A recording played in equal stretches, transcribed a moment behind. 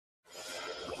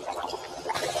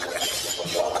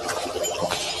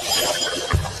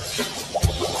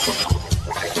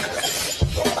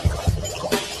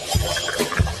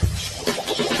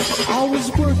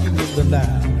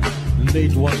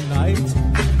late one night,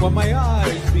 when my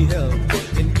eyes beheld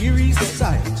an eerie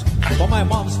sight, for my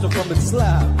monster from its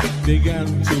slab began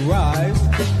to rise,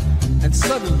 and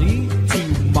suddenly, to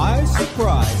my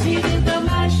surprise, he did the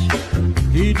mash.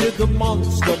 He did the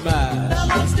monster mash. The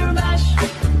monster mash.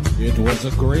 It was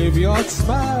a graveyard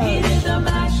smash. He did the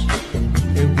mash.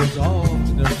 It was all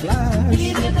in a flash.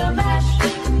 He did the mash.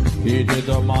 He did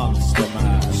the monster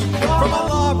mash. From a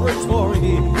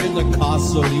laboratory in the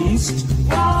castle east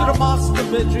to the master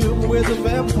bedroom where the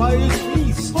vampires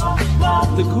feast.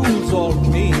 The ghouls all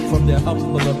came from their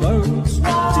humble abodes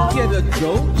to get a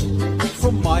jolt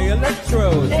from my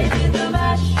electrode. They did the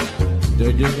mash.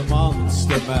 They did the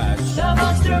monster mash. The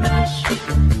monster mash.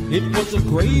 It was a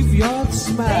graveyard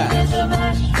smash. They did the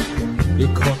mash.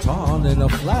 It caught on in a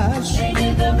flash. They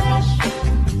did the mash.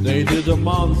 They did a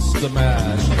monster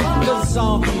mash. The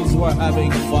zombies were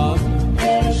having fun.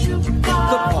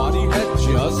 The party had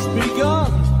just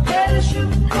begun.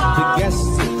 The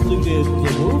guests included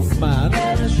the Wolfman,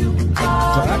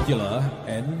 Dracula,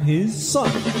 and his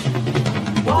son.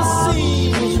 The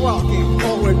scene was rocking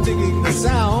while we're digging the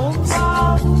sounds.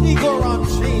 Igor on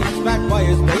chains backed by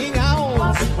his baying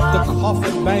hounds. The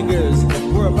coffin bangers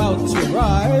were about to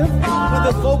arrive when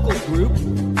the vocal group,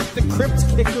 the Crypt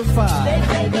Kicker Five, They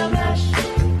played the mash.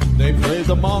 they played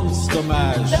the monster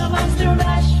mash. The monster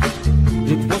mash.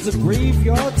 It was a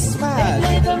graveyard They smash.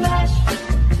 played the mash.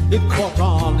 It caught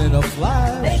on in a They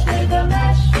flash. played the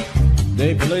mash.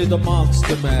 They played the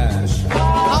monster mash.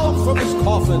 Out from his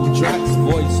coffin, Drax's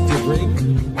voice did ring.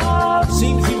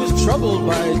 Seems he was troubled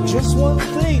by just one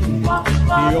thing.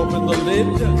 He opened the lid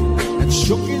and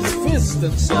shook his fist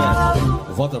and said,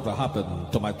 "Whatever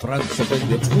happened to my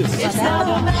Transylvania twist?" It's now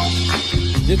the mash.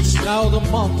 It's now the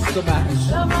monster mash.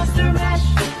 The monster mash.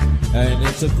 And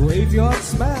it's a graveyard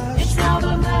smash. It's now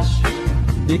the mash.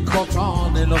 It caught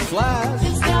on in a flash.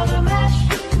 It's now the mash.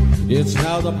 It's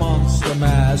now the monster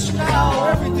mash. Now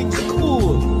everything's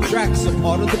cool. Drax a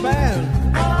part of the band.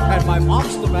 And my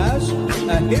monster mash,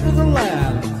 a hit of the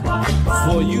land.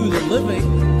 For you, the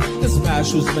living, this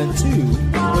mash was meant to.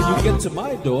 When you get to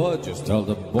my door, just tell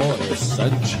the boy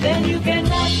sent you. Then you can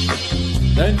mash.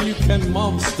 Then you can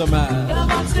monster mash. The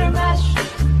monster mash.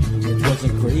 It was a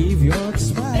graveyard Then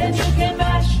smash. you can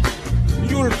mash.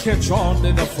 You'll catch on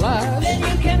in a flash. Then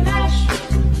you can mash.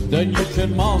 Then you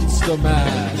can monster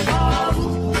mash.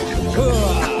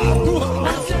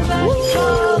 Monster mash.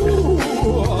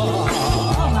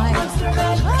 Monster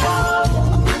mash.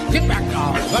 Get back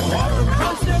now.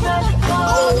 Monster mash.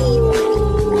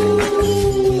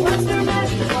 Monster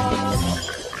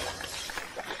mash.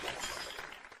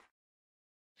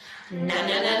 Na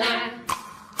na na na.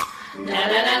 Na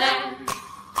na na na.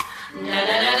 Na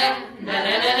na na na. Na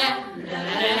na na na. Na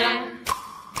na na na.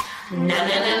 Na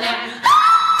na na na.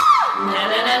 Na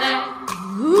na na na.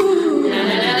 Na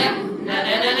na na na. Na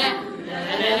na na na. Na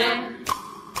na na na.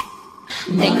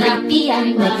 They're creepy and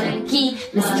they're freaky,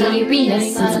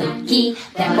 mysterious and spooky.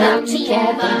 They're all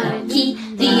together lucky,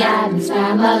 the Addams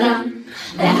Family.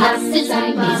 Their houses are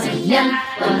museum,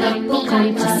 where people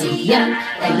come to see them.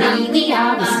 They really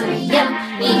are a museum,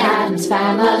 the Addams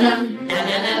Family. Na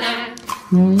na na na.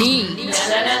 Neat, Na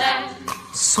na na na.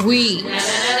 sweet, Na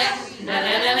na na na. Na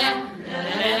na na na. Na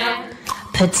na na na.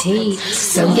 petite.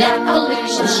 So get a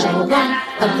picture, show one,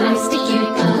 a broomstick you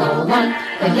can go on.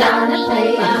 We're gonna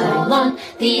play a whole on,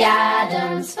 the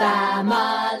Addams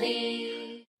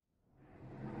Family.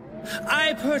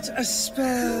 I put a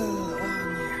spell on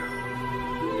you,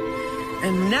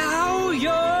 and now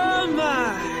you're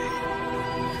mine.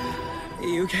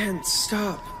 You can't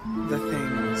stop the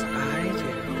things I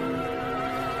do.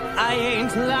 I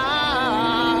ain't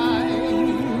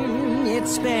lying.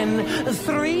 It's been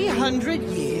 300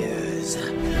 years,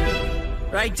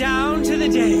 right down to the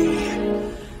day.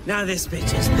 Now this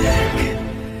bitch is back,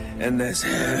 and there's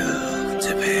hell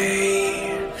to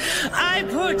pay. I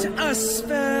put a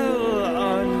spell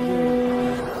on you,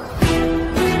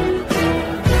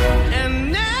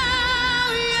 and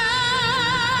now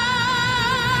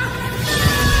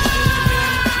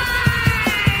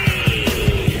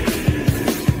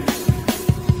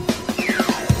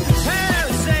Hey,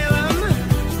 Salem,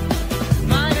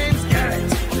 my name's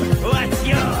Garrett. What's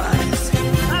yours?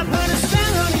 I put a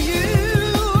spell on you,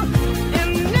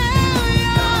 and now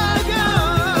you're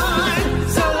gone.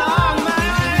 So long,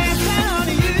 my spell on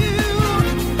you,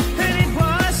 and it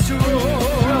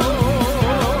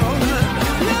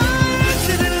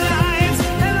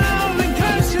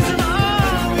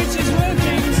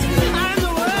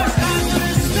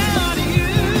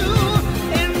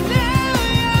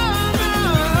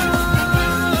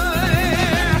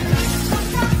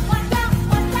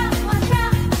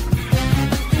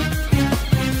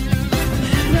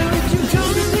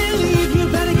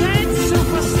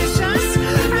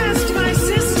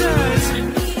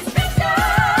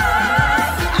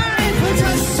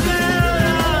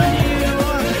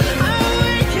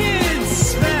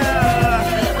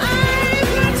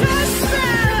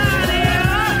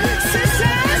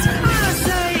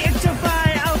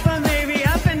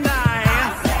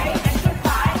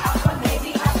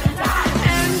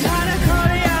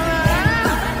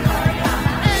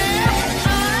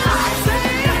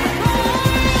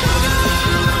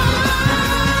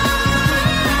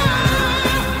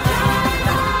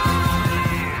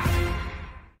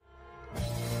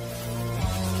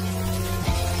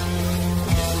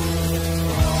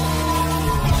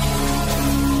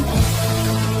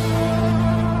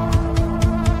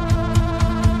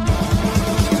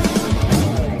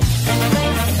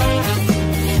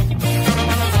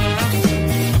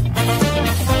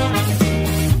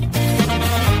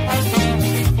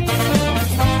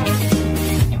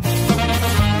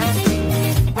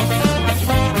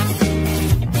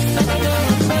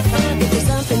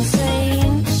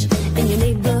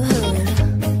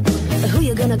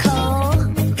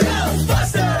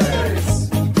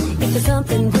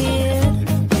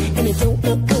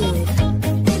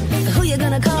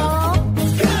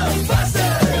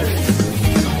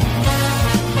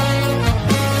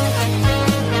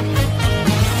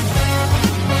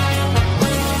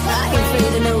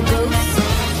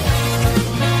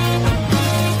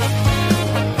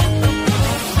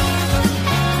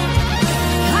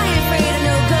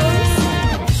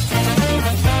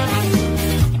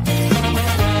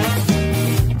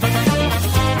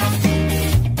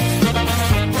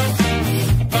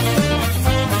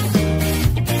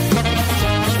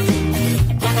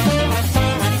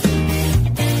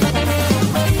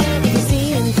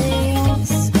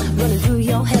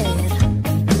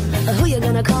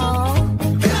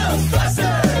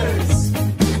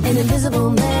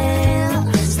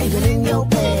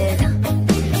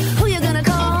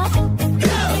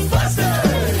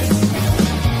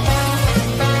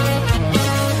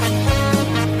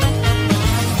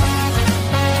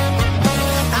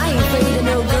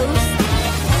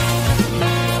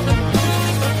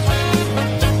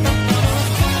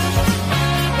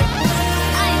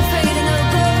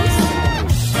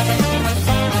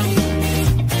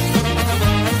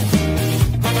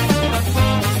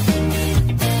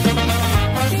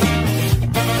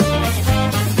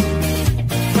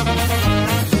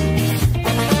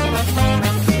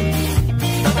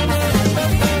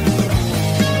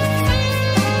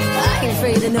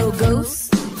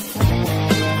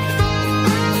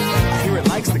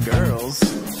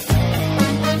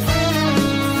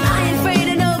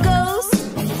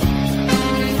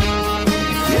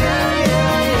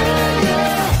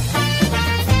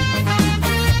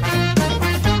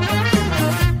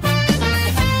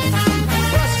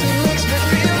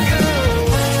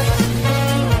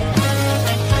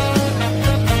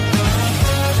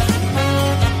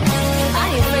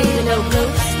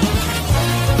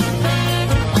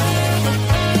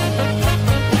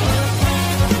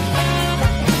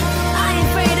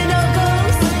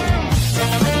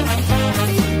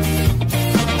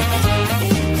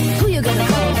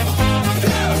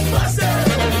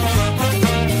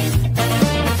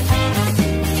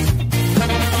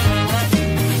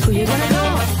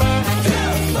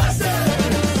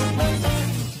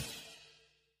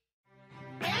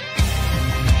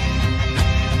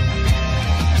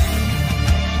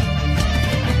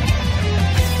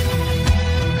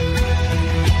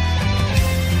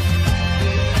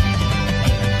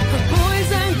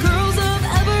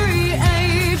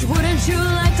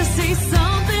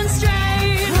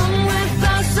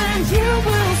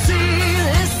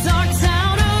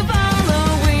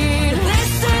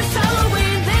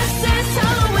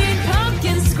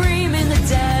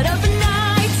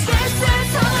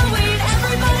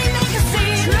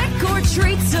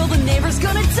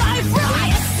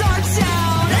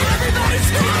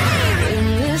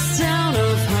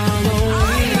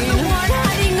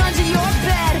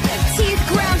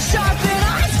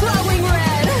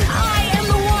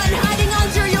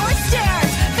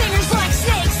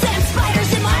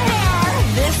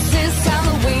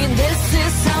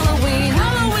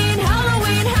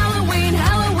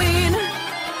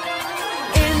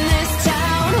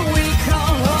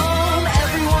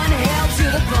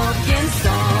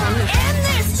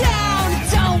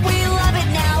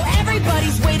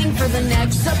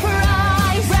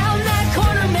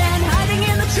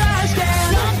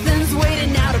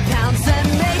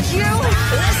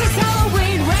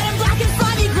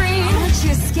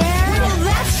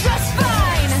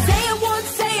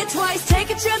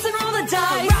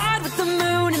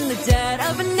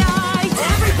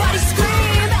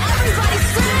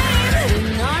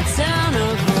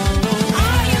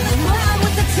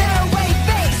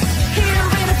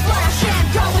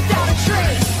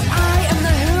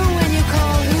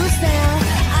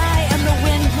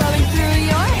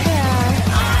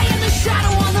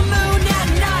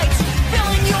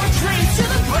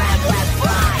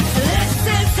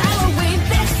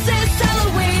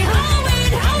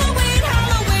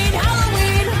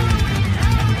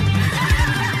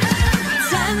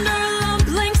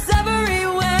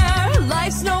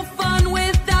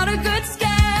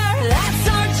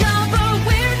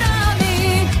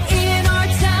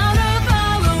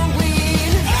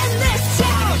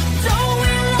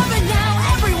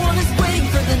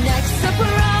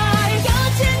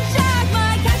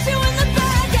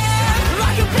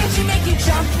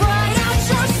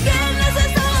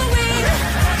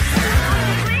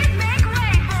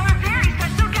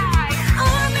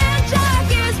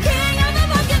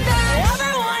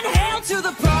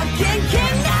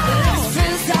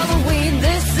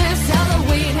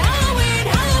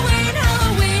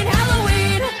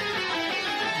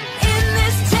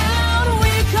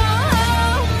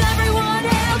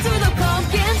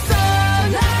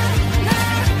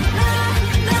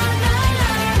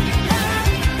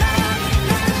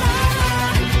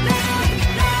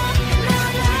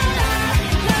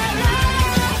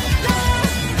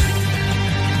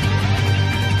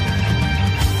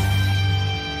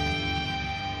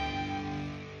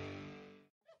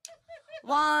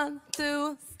 1,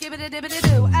 2,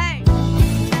 skibbity-dibbity-doo. Hey.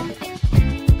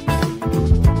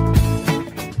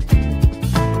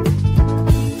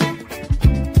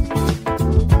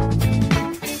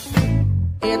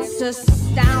 It's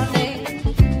astounding.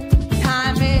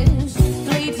 Time is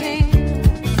fleeting.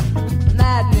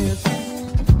 Madness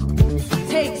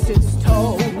takes its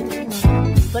toll.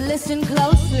 But listen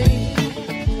closely,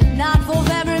 not for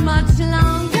very much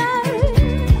longer.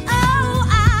 Oh,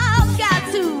 I've got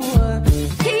to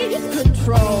keep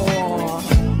control.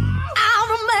 I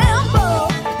remember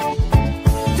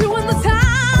doing the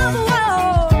time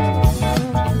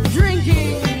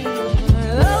drinking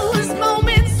those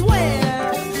moments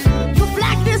where the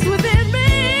blackness within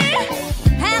me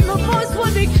and the voice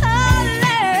would be calling.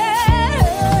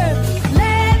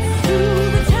 Let's do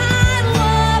the time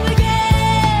warp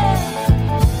again.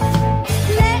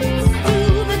 Let's do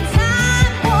the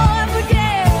time warp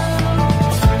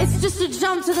again. It's just a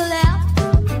jump to the left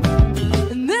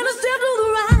and then a step to the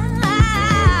right.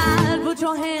 Put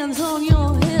your hands on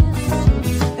your hips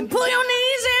and pull your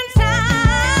knees in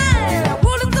tight.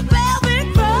 What is the pelvic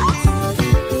thrust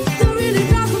that really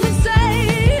drops them and say,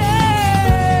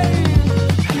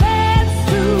 let's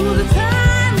do the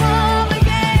time warp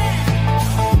again.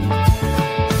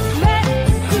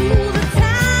 Let's do the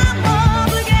time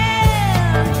warp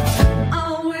again.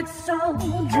 Oh, it's so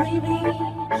dreamy,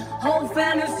 whole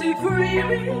fantasy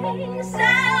creamy. So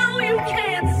you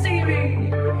can't see me,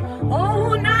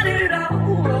 oh, not at all.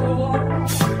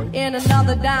 In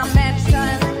another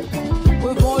dimension,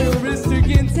 with voyeuristic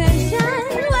intention,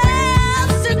 well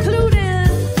secluded,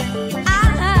 I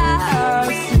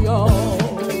see all.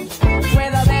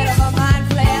 With a bit of a mind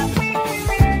flip,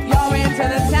 you're into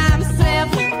the time slip.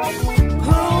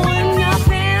 Oh, and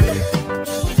nothing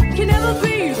can ever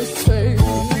be the same.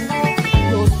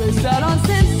 You're spaced out on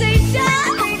sensation,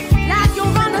 like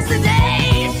you're on a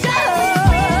sedation.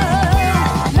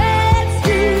 Let's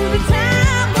do the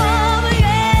time warp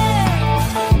again.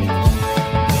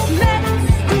 Let's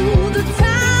do the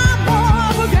time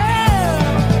warp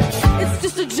again. It's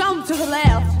just a jump to the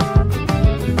left,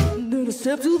 then a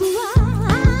step to the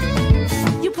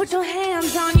right. You put your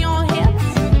hands on your hips,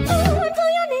 ooh, and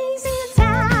pull your knees in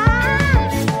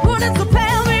tight. When it's a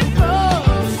pelvic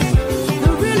thrust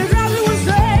that really drives you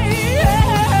insane.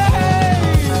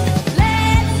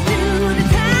 Let's do the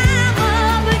time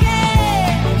warp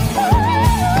again.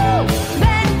 Ooh,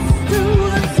 let's do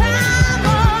the time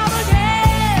warp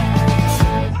again.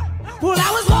 Well, I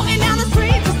was walking down the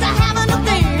street just to having a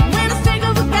thing when a stick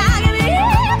of a guy gave me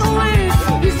the wind.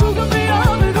 He swooped me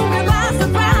up and took me by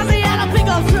surprise. He had a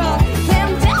pickup truck, them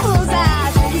devil's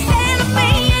eyes. He stared at me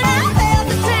and I felt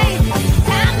the same.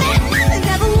 Time that nothing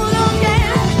ever would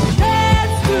again.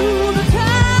 Let's do the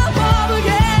time warp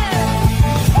again.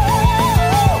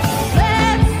 Ooh,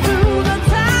 let's do the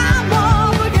time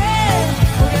warp again.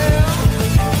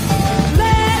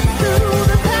 Let's do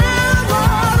the time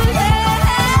warp again.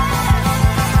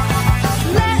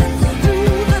 Let's do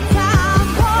the time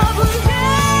warp again.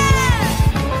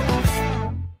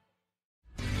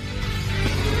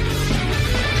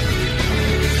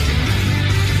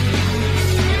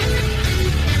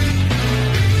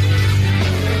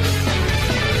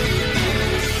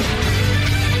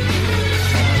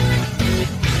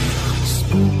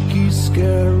 Spooky,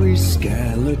 scary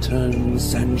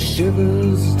skeletons and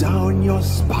shivers down your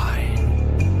spine.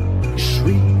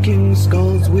 Shrieking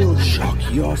skulls will shock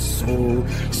your soul,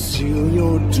 seal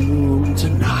your doom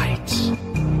tonight.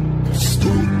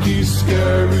 Spooky,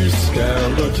 scary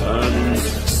skeletons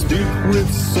speak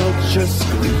with such a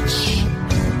screech.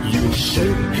 You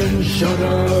shake and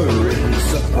shudder in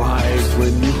surprise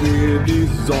when you hear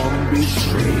these zombies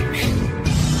shriek.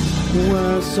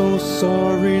 We're so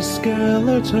sorry,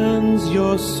 skeletons,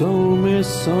 you're so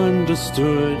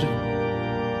misunderstood.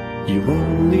 You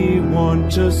only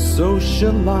want to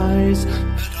socialize,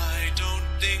 but I don't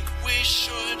think we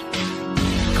should.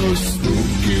 'Cause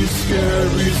spooky,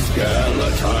 scary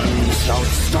skeletons shout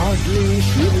startling,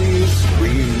 shrilly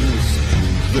screams.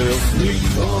 They'll sneak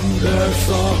from their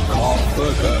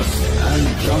sarcophagus and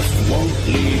just won't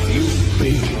leave you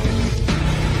be.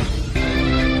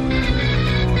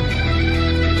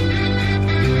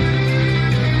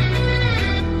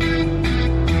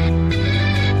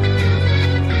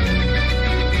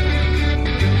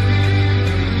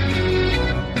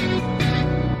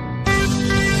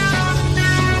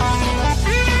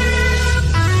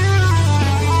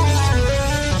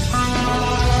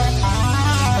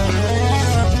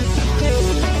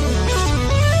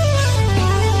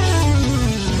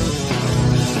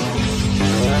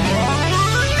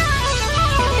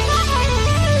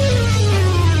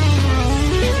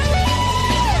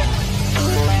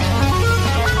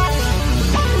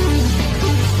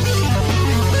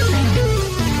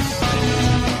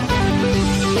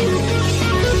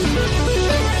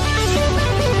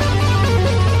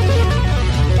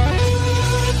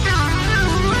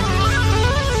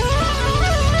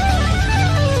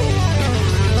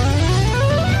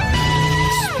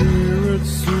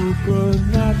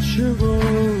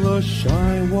 Shiver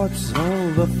shy, what's all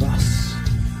the fuss?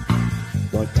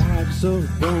 The bags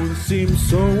of bones seem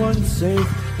so unsafe,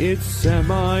 it's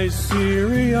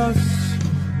semi-serious.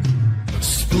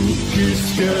 Spooky,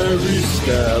 scary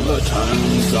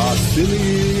skeletons are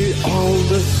silly all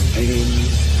the same.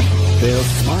 They'll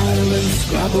smile and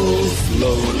scrabble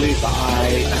slowly by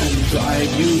and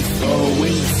drive you so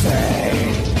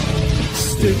insane.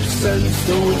 Sticks and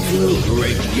stones will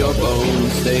break your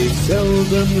bones, they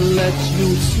seldom let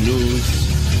you snooze.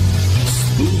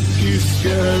 Spooky,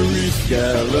 scary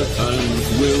skeletons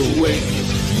will wake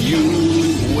you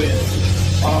with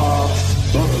a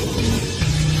buzz.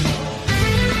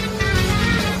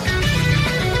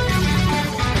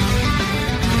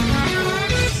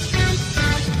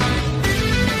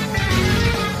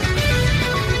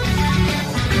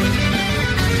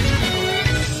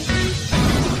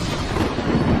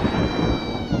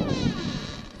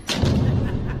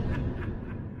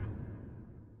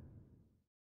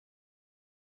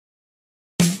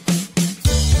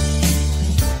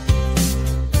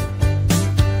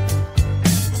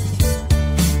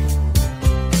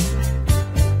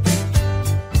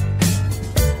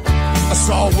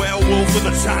 Saw a werewolf with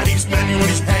a Chinese menu in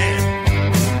his hand,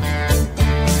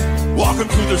 walking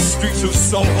through the streets of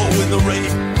Soho in the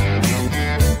rain.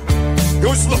 He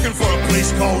was looking for a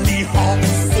place called Lee Hong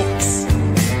Fook's.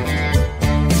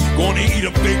 Gonna eat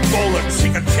a big bowl of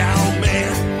chicken chow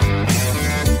man.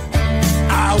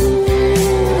 Ow,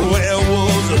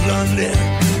 werewolves of London.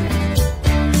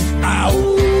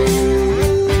 Ow.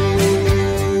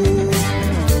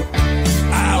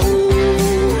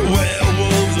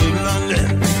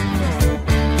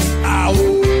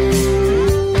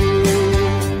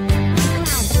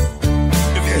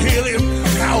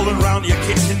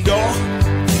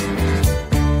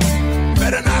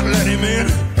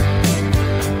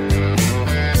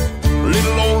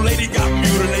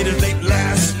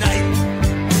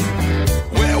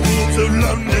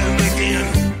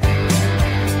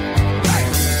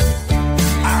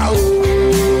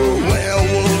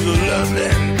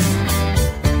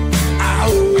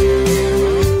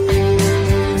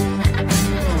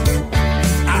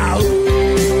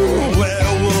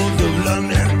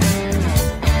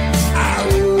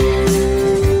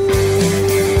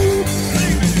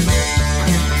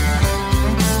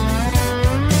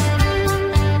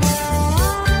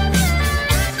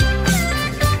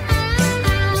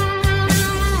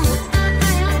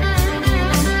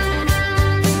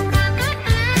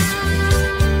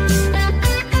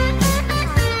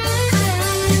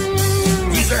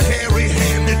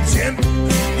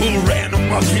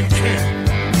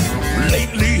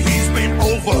 Lately he's been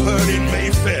overheard in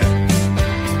Mayfair.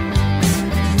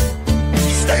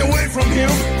 Stay away from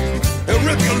him, he'll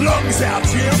rip your lungs out,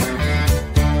 Jim.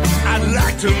 I'd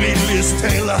like to meet Liz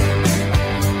Taylor.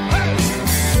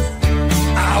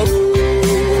 Ow,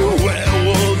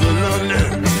 werewolves of London.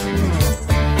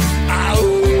 Ow,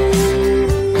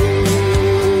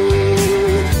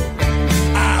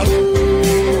 ow,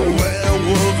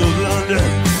 werewolves of London.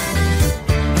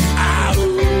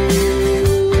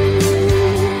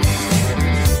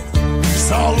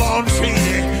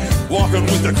 Walking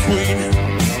with the Queen,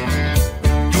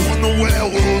 doing the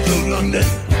werewolves of London.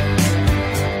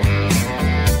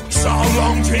 Saw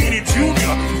Long Chaney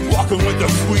Jr. walking with the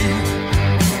Queen,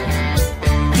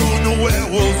 doing the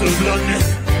werewolves of London.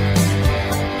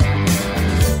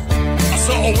 I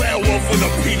saw a werewolf with a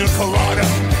pina colada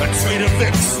and Trader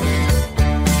Vic's.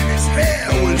 His hair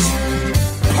was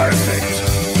perfect.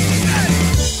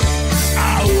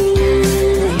 Ow,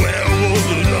 werewolves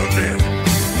of London.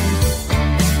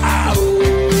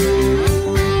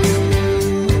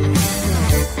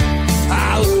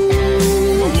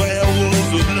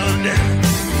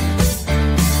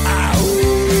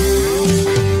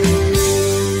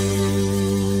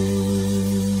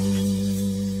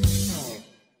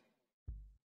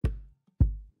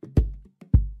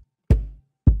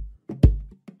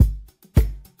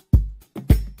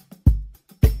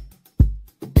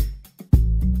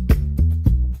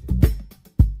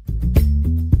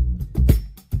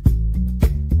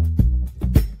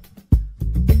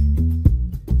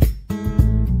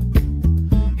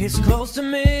 It's close to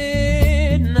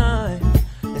midnight,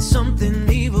 and something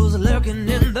evil's lurking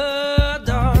in the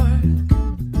dark.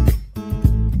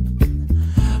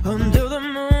 Under the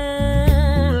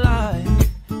moonlight,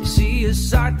 you see a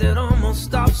sight that almost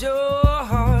stops your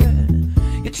heart.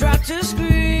 You try to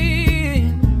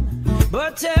scream,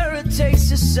 but terror takes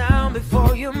the sound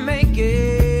before you make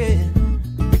it.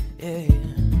 Yeah.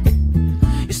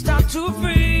 You start to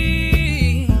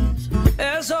freeze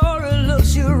as horror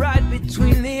looks you right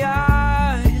between the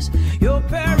eyes. You're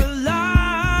paralyzed.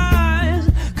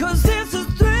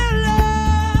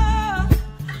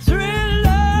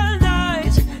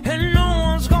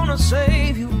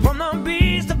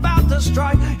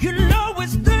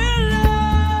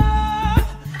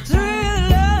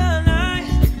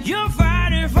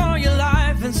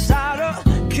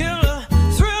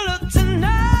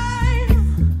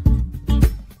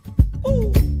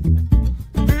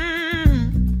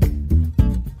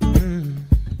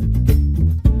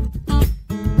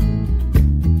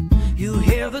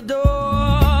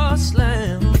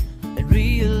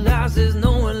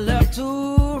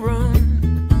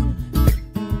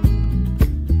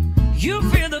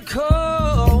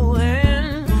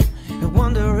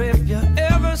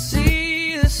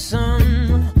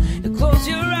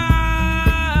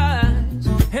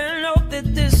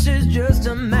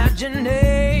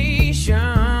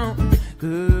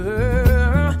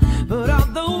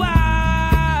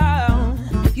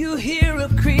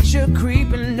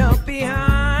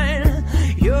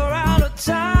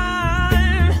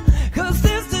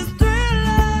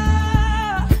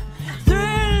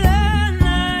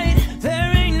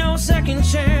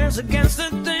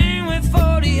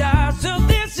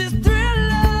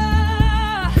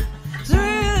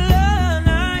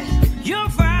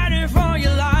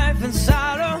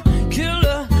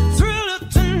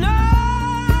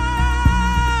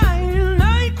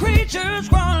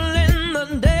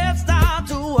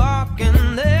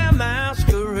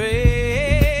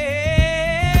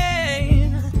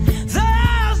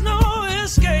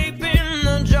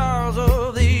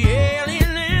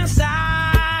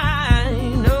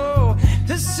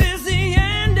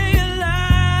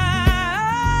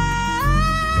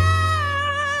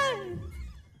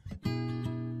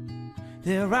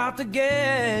 out to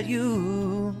get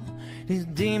you. These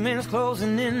demons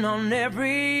closing in on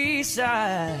every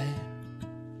side.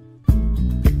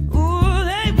 Ooh,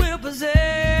 they will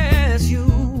possess you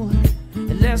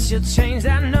unless you change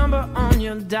that number on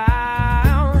your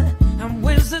dial. And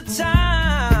when's the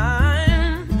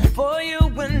time for you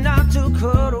and I to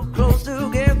cuddle close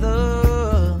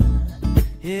together?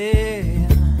 Yeah,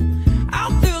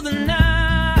 out through the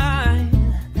night,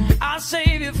 I'll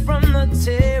save you from the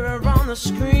terror on the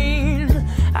screen.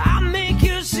 I'll make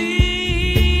you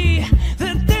see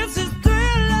that this is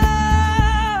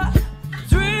thriller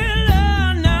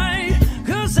night.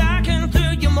 'Cause I can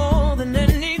thrill you more than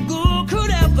any ghoul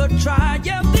could ever try.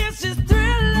 Yeah, this is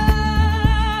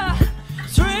thriller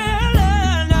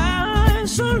night.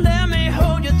 So let me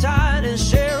hold you tight and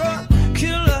share a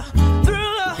killer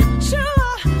thriller,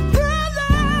 thriller.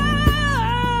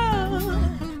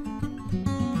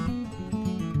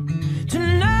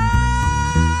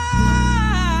 Tonight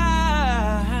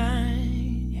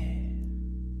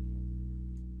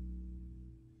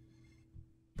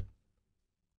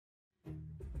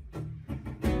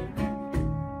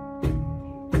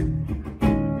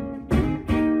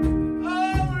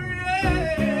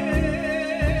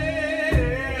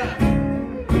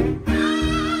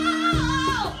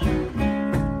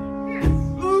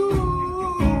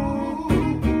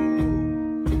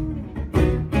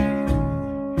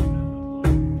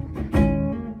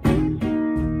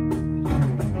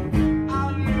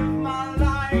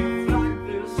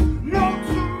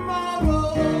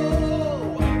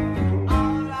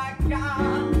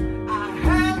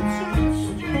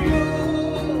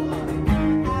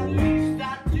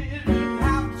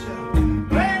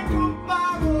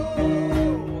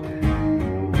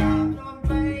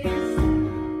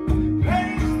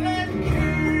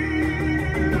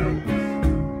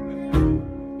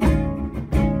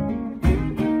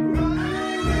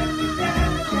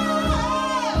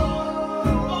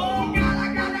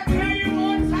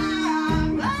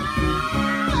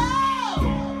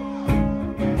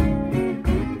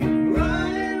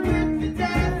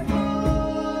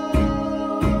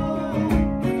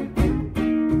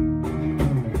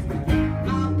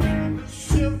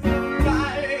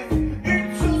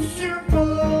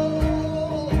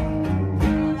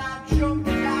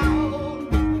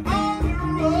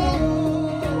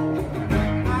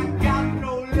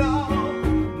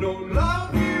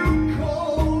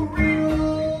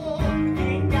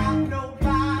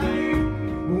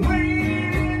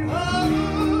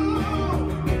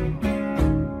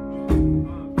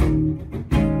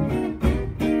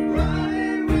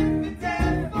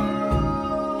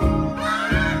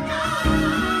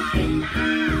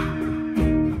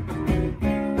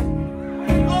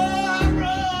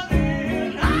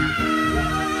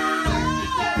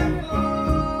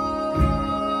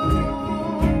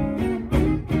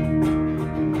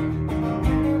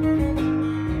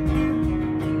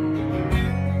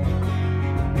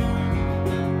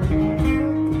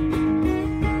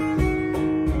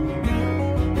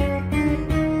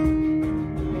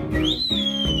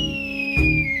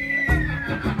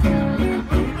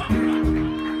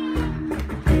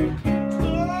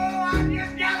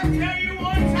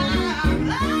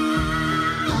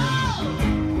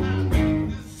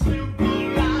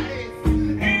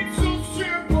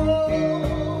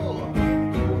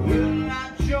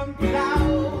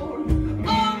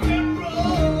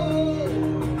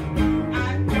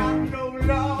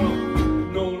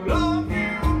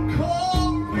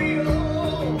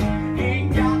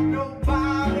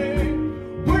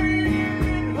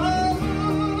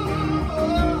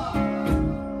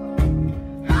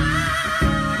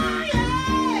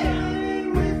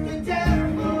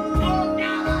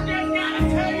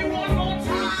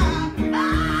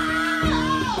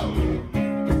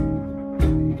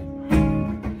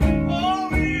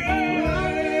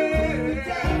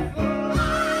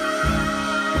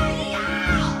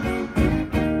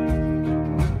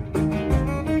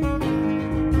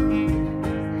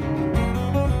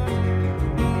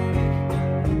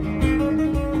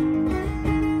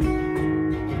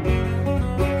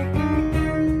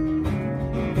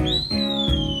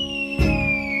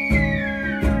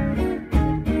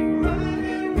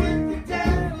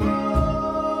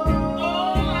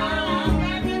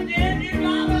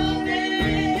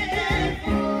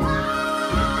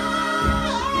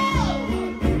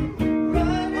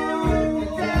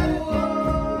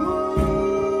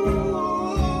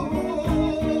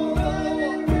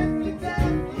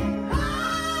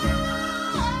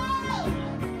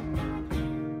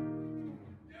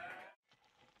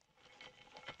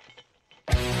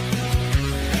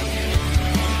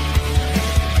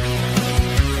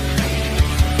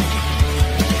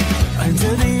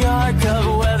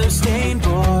of weather-stained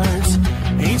boards,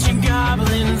 ancient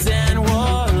goblins and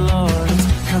warlords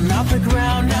come out the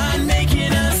ground, not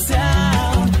making a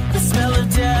sound. The smell of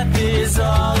death is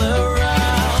all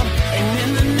around, and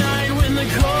in the night when the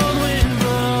cold wind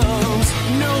blows,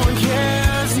 no one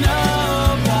cares,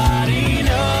 nobody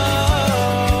knows.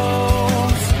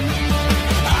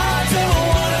 I don't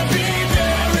wanna be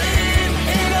buried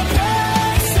in a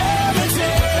pet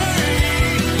cemetery.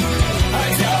 I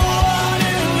don't want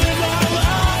to live my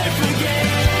life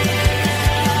again.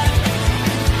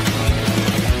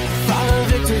 Follow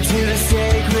Victor to the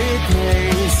sacred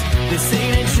place. This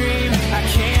ain't a dream, I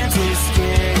can't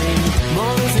escape.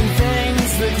 Molars and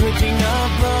fangs, the clicking of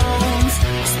bones,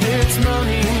 spirits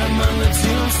moaning among the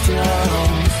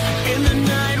tombstones. In the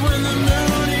night when the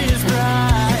moon is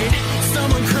bright,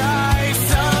 someone cries,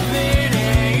 something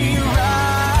ain't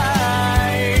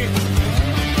right.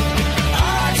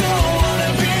 I don't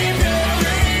wanna be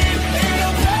buried in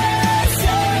a pet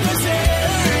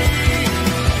cemetery.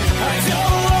 I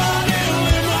don't want to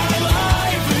live my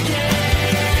life again.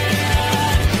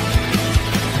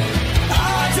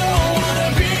 I don't wanna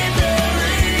be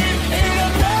buried in a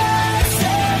pet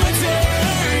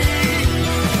cemetery.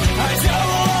 I don't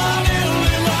want to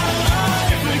live my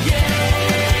life again.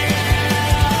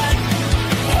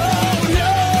 Oh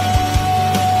no.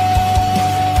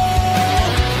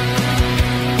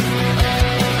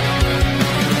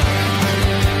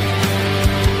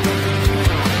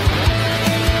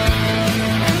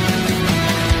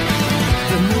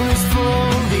 The moon is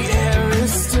full, the air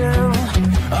is still.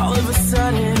 All of a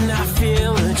sudden, I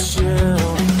feel a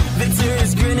chill. Victor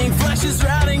is grinning, flesh is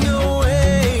rotting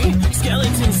away.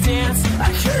 Skeletons dance, I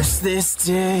curse this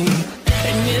day.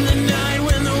 And in the night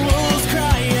when the wolves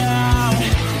cry out,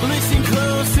 listen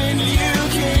close and you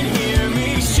can hear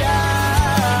me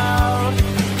shout.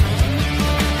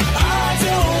 I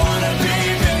don't wanna be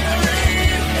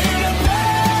buried in a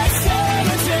pet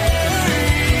cemetery.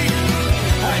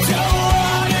 I don't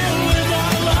want to live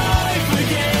my life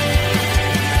again.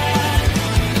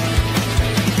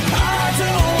 I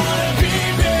don't want to be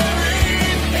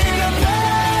buried in a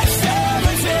pet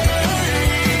cemetery.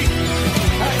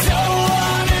 I don't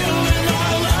want to live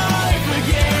my life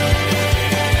again.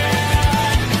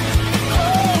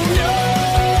 Oh no,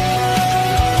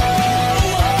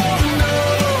 oh no.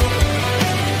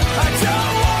 I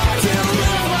don't want to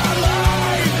live my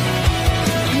life,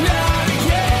 not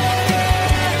again.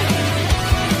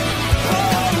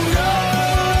 Oh no.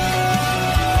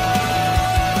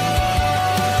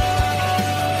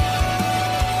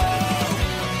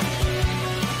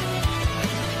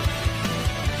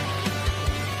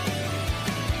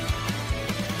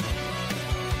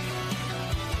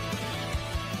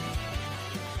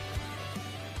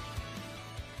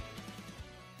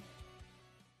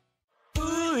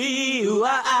 Ooh ee ooh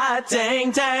ah ah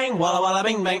tang tang walla walla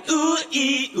bing bang. Ooh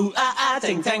ee ooh ah ah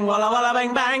tang tang walla walla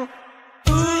bang bang.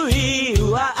 Ooh ee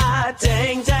ooh ah ah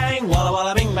tang tang walla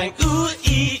walla bing bang. Ooh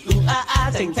ee ooh ah ah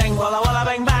tang tang walla walla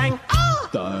bang bang.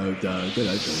 Ooh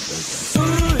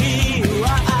ee ooh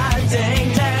ah ah tang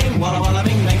tang walla walla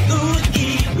bing bang. Ooh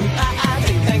ee ooh ah ah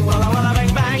tang tang walla walla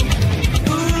bang bang.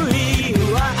 Ooh ee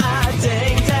ooh ah ah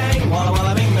tang tang walla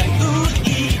walla bing bang. Ooh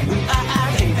ee ooh ah ah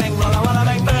tang tang walla walla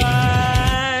bang bang.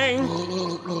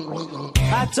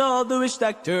 I told the witch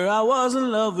doctor I was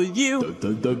in love with you.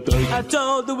 I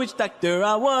told the witch doctor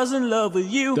I was in love with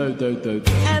you.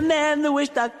 And then the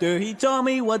witch doctor, he told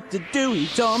me what to do. He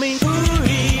told me, ooh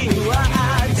ee ooh ah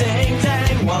ah tang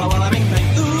tang walla walla bing bang.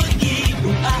 Ooh ee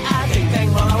ooh ah ah tang tang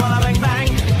walla walla bang bang.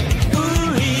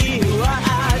 Ooh ee ooh ah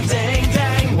ah tang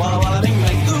tang walla walla bing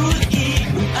bang. Ooh ee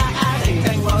ooh ah ah tang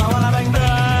tang walla walla bang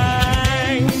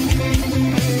bang.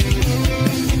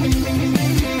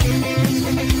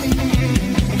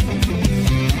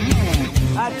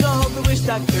 I told the witch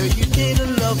doctor you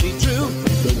didn't love me true.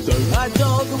 I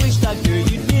told the witch doctor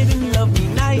you didn't love me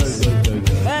nice.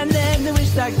 And then the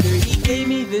witch doctor, he gave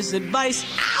me this advice.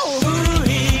 Ow! Ooh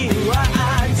ee ooh ah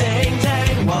ah tang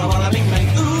tang walla walla bing bang.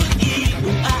 Ooh ee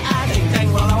ooh ah ah tang tang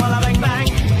walla walla bang bang.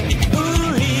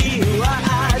 Ooh ee ooh ah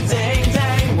ah tang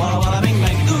tang walla walla bing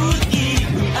bang. Ooh ee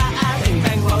ooh ah ah tang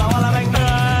tang walla walla bang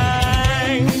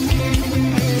bang.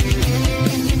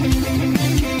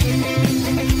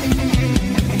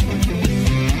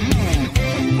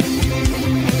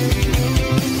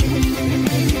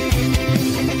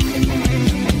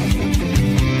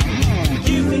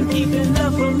 You've been keeping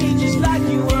love from me just like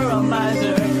you were a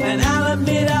miser. And I'll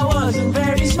admit I wasn't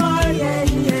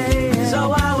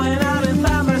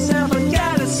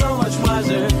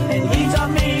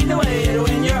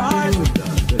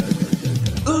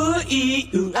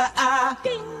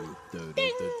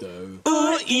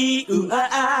ee ooh ah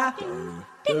ah.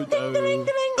 Do do do.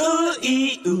 Ooh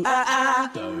ee ooh ah ah.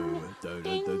 Do do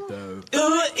do do do.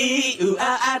 Ooh ee ooh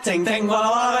ah ah. Ting ting walla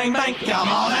walla bang bang. Come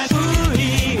on and ooh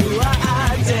ee ooh ah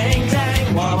ah. Ting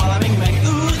ting walla walla bang bang.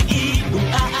 Ooh ee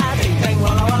ooh ah ah. Ting ting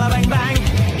walla walla bang bang.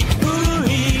 Ooh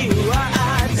ee ooh ah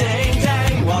ah. Ting ting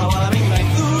walla walla bang bang.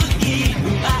 Ooh ee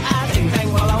ooh ah ah. Ting ting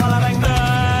walla walla bang bang.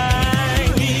 Ooh ee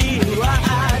ooh ah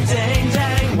ah.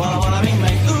 Ting ting walla walla bang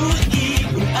bang. Ooh ee ooh ah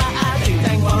ah. Ting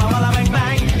ting walla walla bang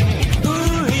bang.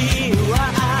 Ooh ee ooh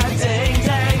ah ah. Ting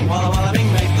ting walla walla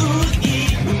bang bang. Ooh ee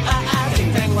ooh ah ah. Ting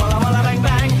ting walla walla bang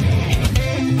bang.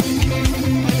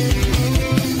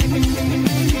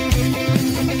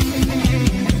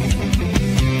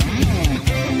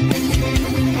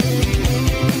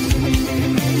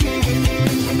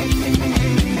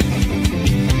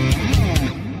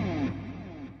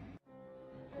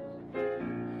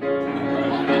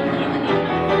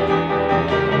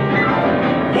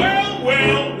 Well,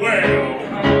 well, well.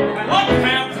 What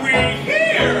have we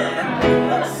here?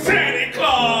 Santa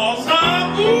Claus,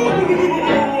 huh?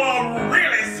 Ooh, I'm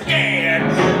really scared.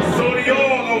 So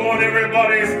you're the one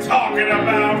everybody's talking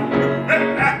about.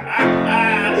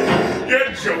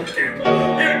 You're joking.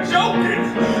 You're joking.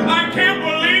 I can't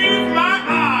believe my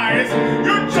eyes.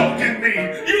 You're joking me.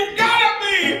 You gotta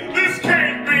be. This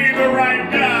can't be the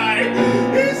right guy.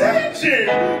 He's ancient.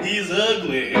 He's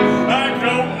ugly. I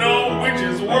don't know which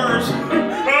is worse.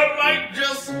 I might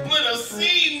just split a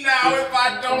seam now if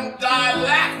I don't die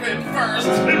laughing first.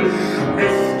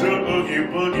 Mr. Boogie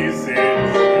Boogie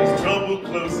says there's trouble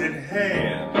close at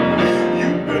hand. You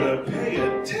better pay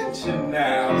attention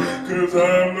now, 'cause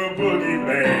I'm the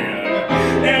boogeyman.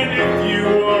 And if you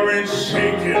aren't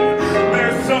shaking,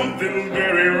 there's something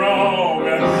very wrong.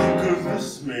 'Cause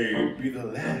this may be the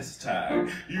last time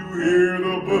you hear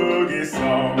the boogie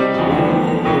song. Ooh,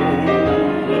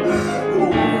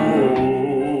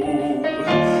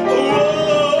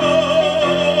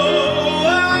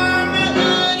 I'm the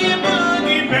Oogie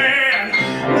Boogie Man.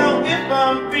 Now if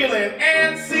I'm feeling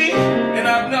antsy and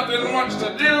I've nothing much to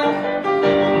do,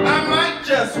 I might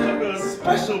just cook a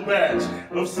special batch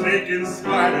of snake and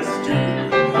spider stew.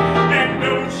 And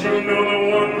don't you know the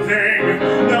one thing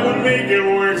that would make it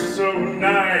work so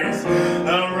nice?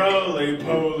 A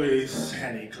roly-poly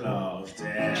Santa Claus to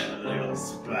add a little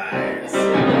spice.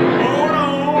 Oh no,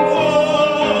 oh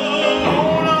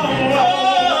no, oh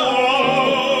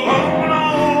no.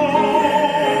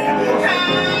 I'm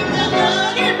the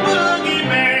Oogie Boogie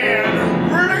Man.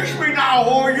 Release me now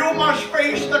or you must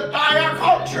face the dire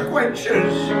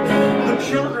consequences. The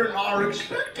children are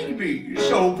expecting me,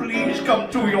 so please come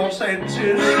to your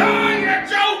senses. Ah, you're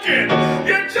joking!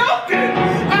 You're joking!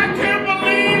 I can't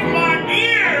believe my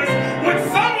ears! Would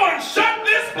someone shut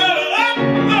this fellow up?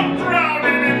 I'm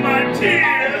drowning in my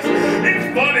tears. It's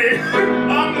funny,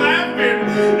 I'm laughing.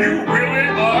 You really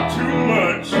are too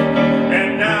much.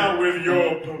 And now, with your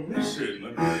permission,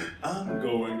 I'm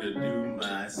going to do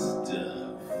my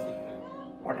stuff.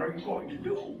 What are you going to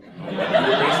do? The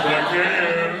best I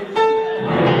can.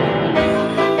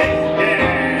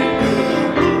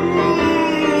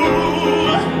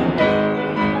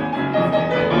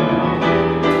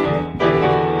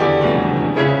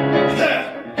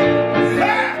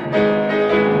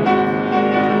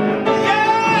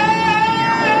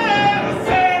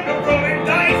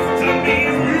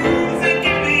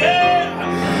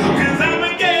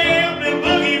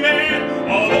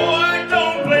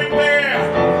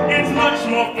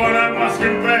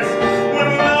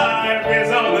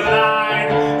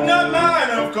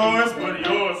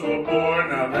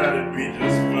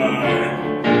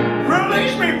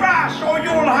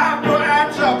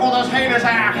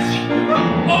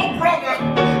 Oh, brother,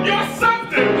 you're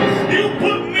something. You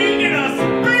put me in a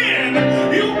spin.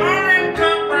 You aren't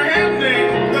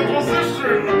comprehending the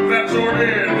position that you're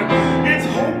in. It's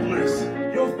hopeless.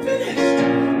 You're finished.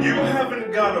 You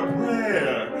haven't got a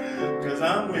prayer, 'cause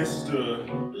I'm Mr.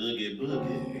 Oogie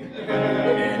Boogie.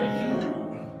 And you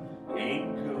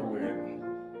ain't going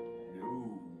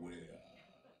nowhere.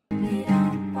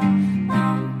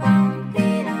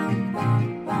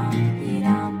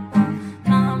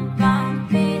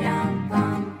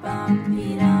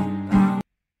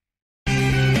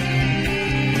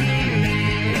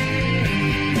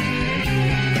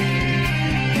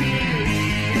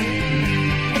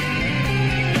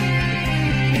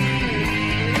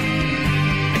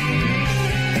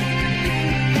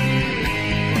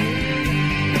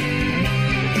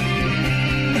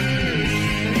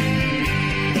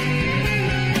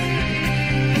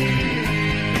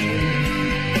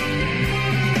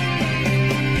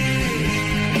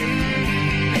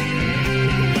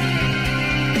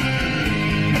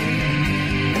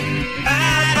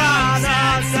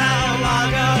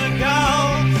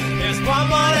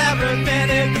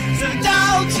 So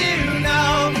don't you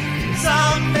know,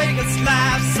 some make us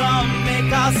laugh, some make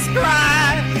us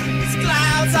cry. These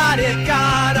clouds are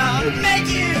gonna make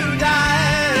you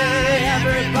die.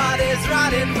 Everybody's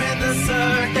running when the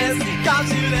circus comes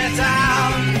to their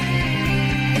town.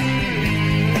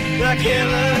 The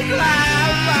killer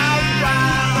cloud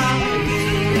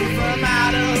from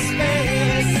outer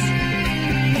space.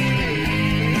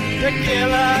 The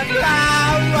killer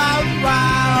cloud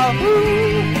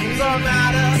from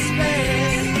outer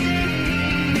space.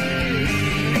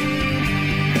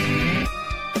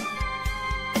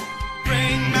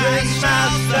 Bring my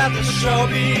shouts, let the show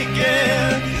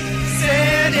begin.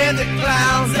 Send in the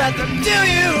clowns, let them do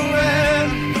you in.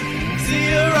 See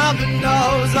a rubber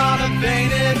nose on a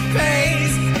painted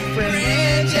face.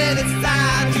 Bridge and it's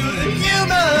time to the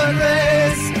human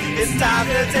race. It's time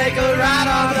to take a ride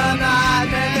on the night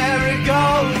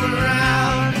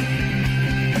merry-go-round.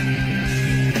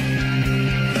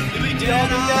 We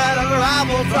don't get a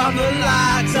rival from the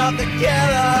likes of the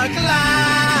killer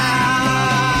clown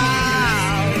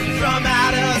from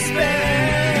outer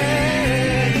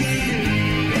space.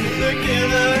 The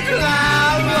killer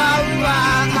clown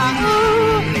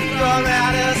from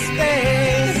outer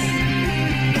space.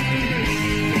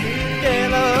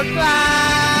 Killer clown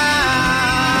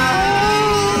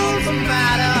from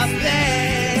outer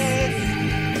space.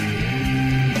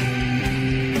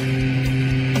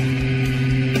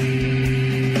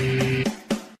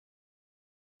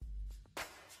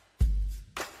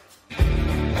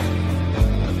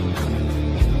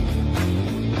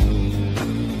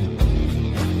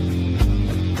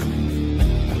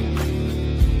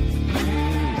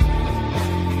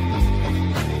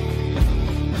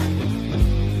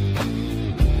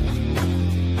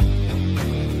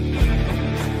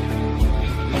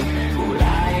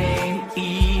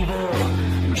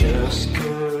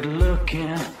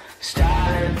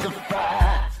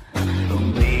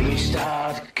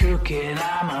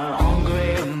 I'm a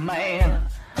hungry man,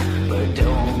 but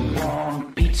don't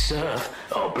want pizza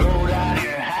or blow down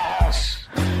your house.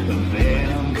 Then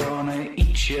I'm gonna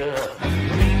eat you,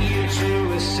 bring you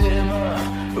to a simmer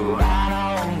right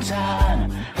on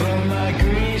time. Run my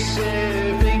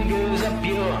greasy fingers up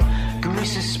your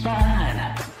greasy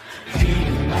spine. Feed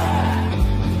my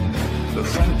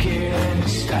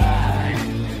Frankenstein,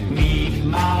 meet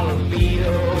my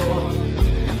libido.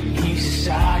 He's a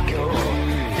psycho.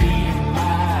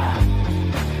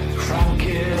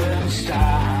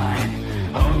 Frankenstein,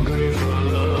 hungry for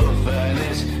love and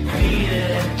it's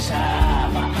feeding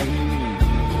time.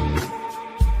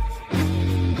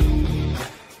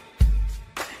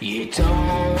 You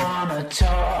don't wanna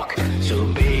talk, so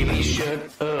baby shut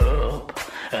up.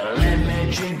 Let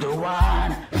me drink the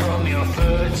wine from your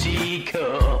fur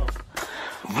teacup.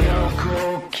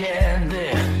 Velcro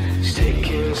candy,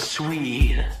 sticker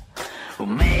sweet.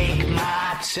 Make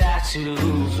my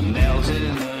tattoos melt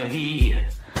in the heat.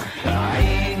 I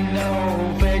ain't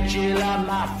no veggie, like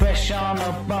my fresh on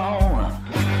the bone.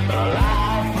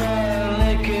 Alive for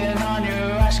licking on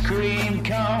your ice cream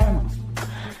cone.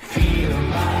 Feel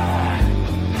my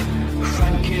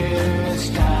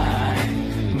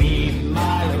Frankenstein, meet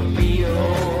my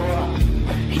libido.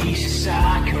 He's a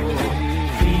psycho.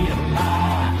 Feel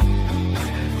my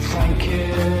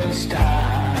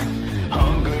Frankenstein,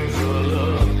 hungry for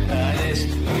love and it's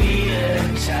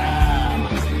feeding time.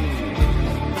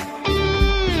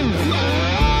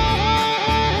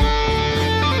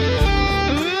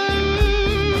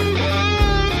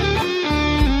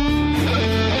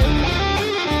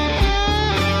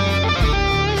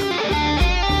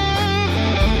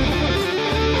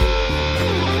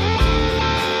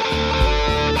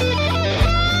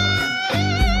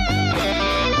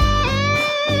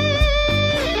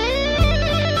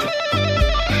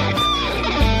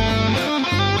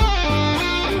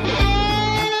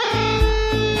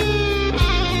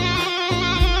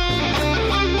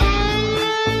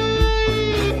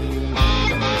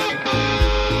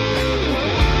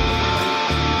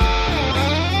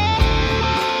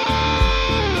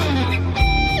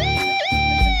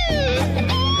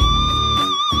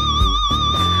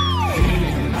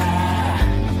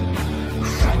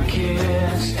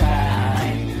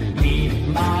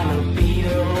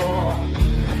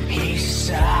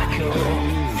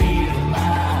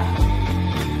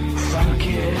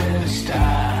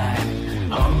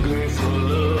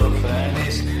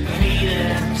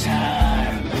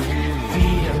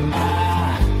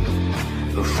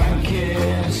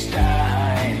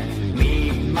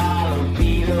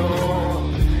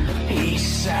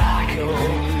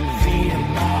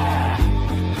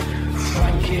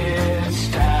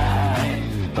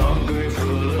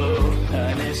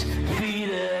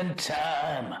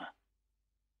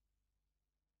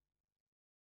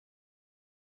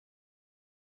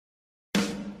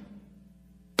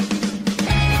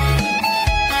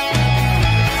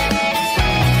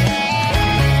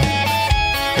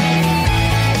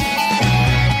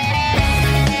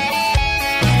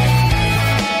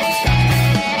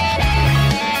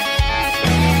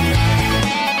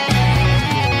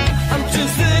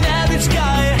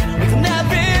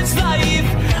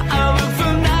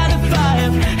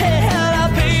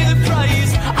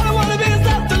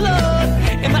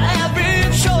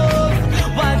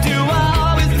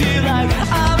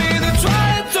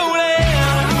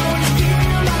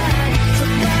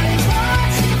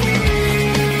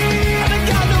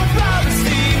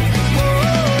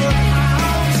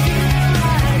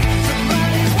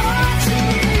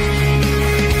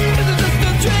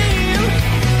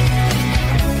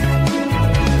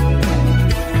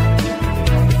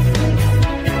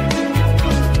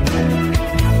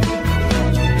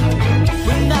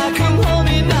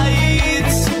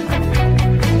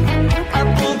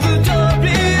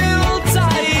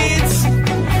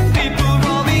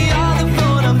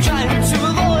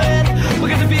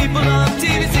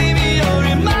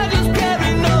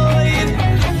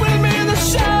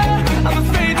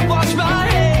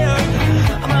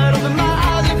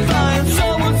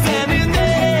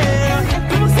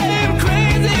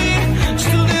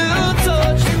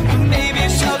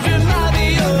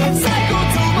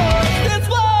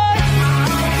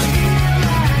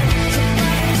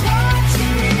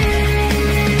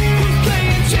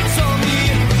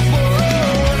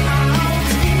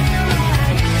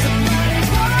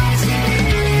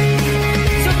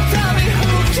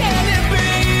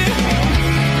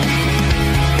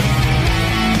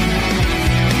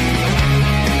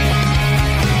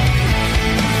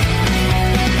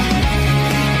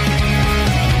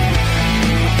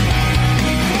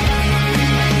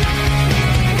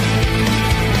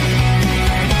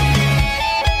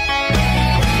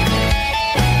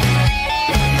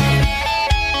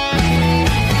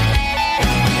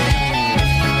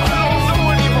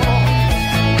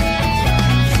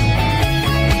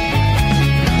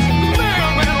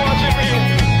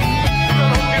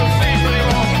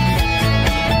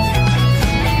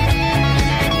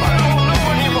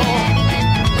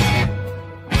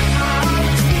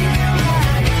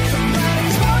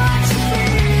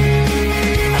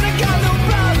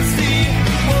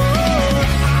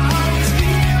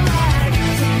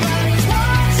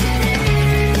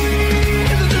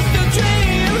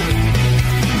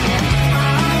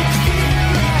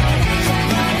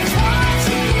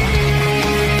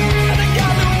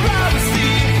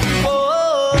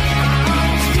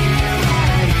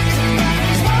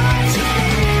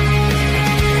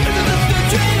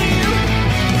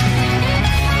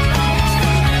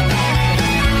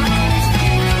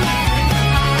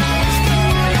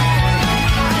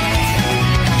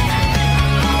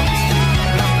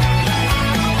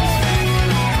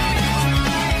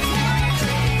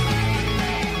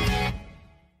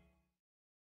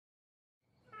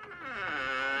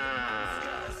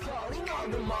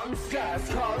 the monsters,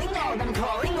 calling all them,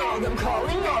 calling all them,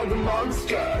 calling all the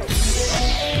monsters.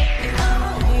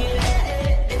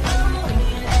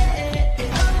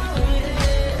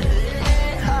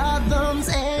 Hot thumbs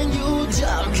and you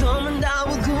jump, coming down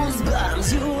with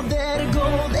goosebumps. You there to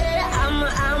go there,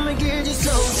 I'ma get you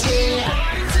so scared.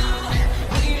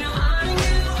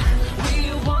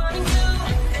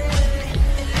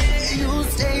 You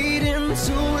stayed in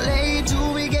too late,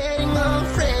 you be getting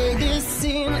afraid. This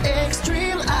scene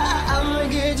extreme, I'ma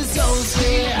get you so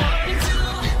scared.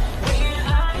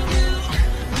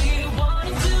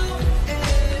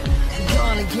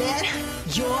 Gonna get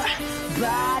your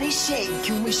body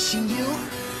shaking, wishing you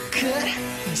could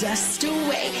just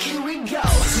awake. Here we go.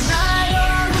 Tonight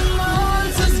all the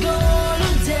monsters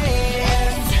gonna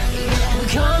dance.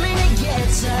 We're coming to get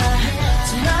ya.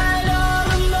 Tonight all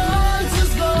the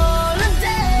monsters gonna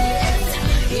dance.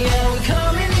 Yeah, we're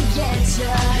coming to get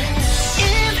ya.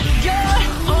 If you're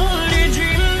only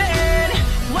dreaming,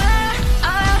 why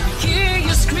I hear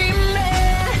you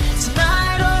screaming.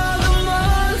 Tonight all the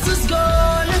monsters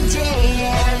gonna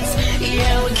dance.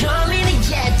 Yeah, we're coming to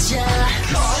get ya.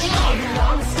 Calling all the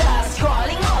monsters,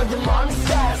 calling all the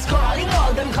monsters, calling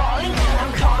all them, calling,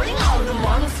 I'm calling all the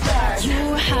monsters.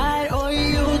 You hide or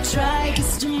you try,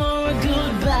 'cause tomorrow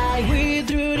goodbye. We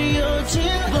threw the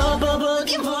ocean,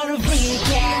 looking for a freak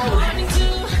out.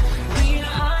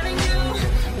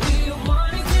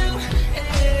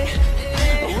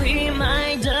 We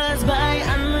might just buy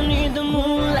underneath the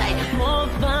moonlight. More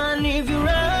fun if you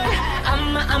run.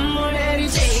 I'm already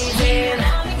chasing.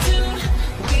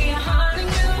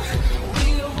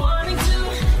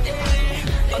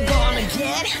 I'm gonna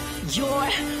get your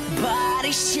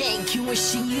body shaking,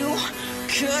 wishing you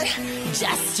could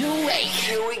just awake.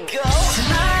 Here we go.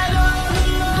 Tonight all the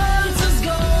monsters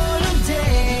gonna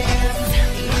dance.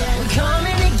 We're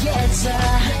coming to get ya.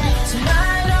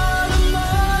 Tonight all the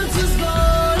monsters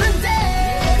gonna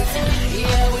dance.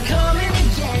 Yeah, we're coming to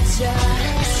get ya.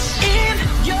 If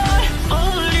you're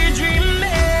only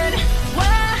dreaming,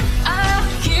 why I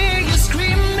hear you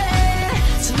screaming.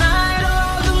 Tonight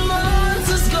all the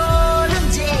monsters gonna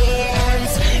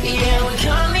dance. Yeah, we're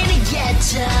coming to get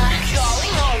ya.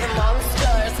 Calling all the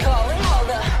monsters, calling all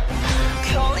the,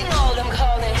 calling all them,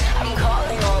 calling, I'm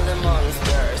calling all the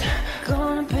monsters.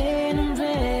 Gonna paint them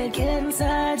red, get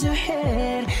inside your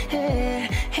head, head.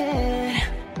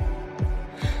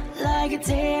 Like a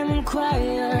damn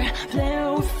choir,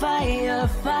 playing with fire,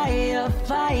 fire,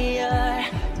 fire.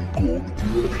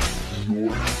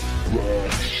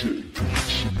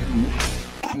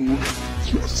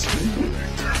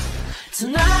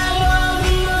 Tonight all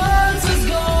the monsters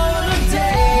gonna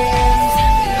dance.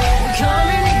 We're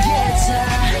coming to get ya.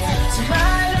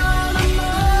 Tonight all the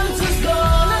monsters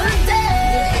gonna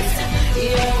dance.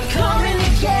 Yeah, we're coming to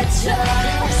get ya.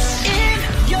 If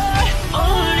you're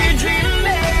only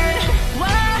dreaming,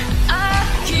 why I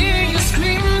hear you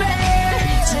screaming.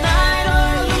 Tonight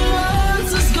all the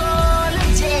monsters gonna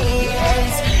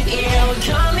dance. Yeah, we're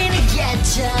coming to get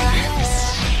ya.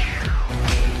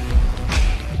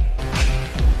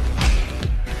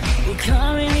 We're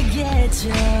coming to get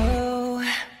you.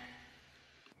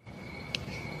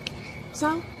 So,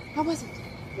 how was it?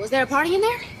 Was there a party in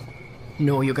there?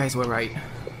 No, you guys were right.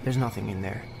 There's nothing in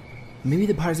there. Maybe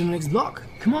the party's in the next block.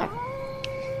 Come on.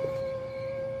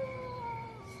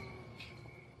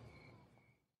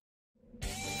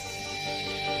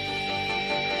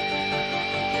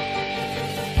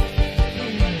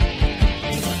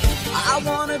 I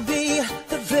wanna be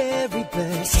the very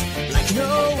best, like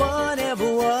no one ever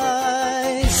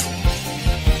was.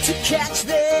 To catch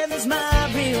them is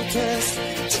my real test,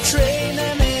 to train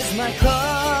them is my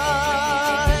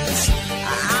cause.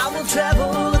 I will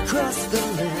travel across the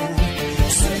land,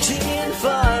 searching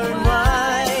far and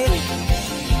wide.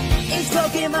 It's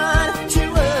Pokemon to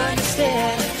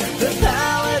understand the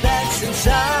power that's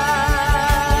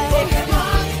inside.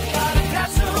 Pokemon, gotta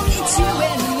catch 'em. It's you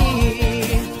and me.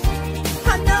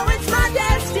 I know it's my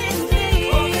destiny.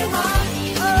 Pokemon.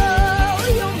 Oh,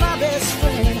 you're my best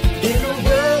friend in a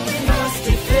world we must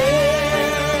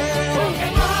defend.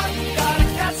 Pokemon, gotta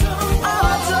catch 'em.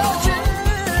 Oh, I told you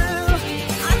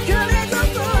I couldn't go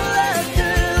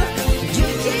through. You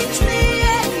teach me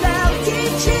and I'll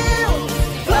teach you.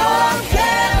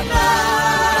 Pokemon,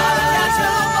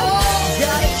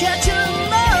 gotta catch 'em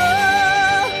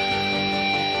all.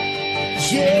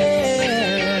 Yeah.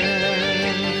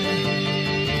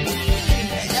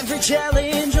 Every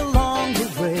challenge along the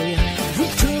way,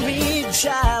 with courage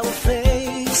I will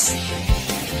face.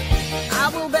 I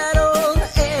will battle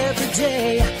every day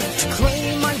to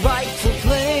claim my rightful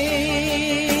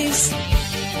place.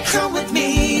 Come with me,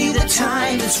 the time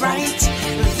is right.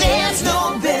 There's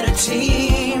no better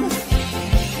team.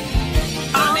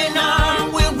 Arm in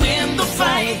arm, we'll win the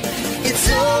fight. It's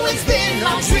always been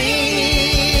my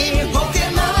dream.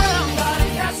 Pokemon,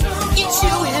 it's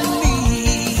you and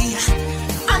me.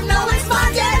 I know it's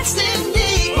my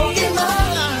destiny.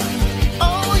 Pokemon,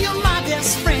 oh, you're my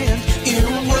best friend. In a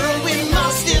world we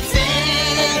must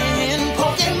defend.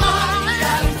 Pokemon,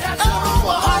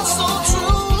 oh, a heart so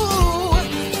true.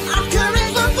 Our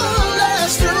courage will pull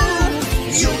us through.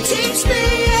 You teach me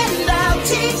and I'll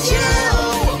teach you.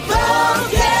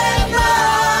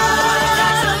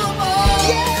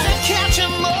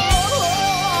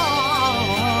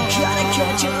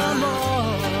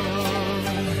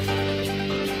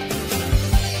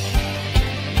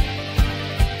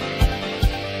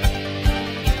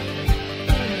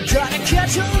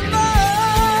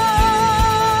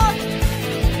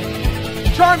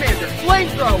 Charmander,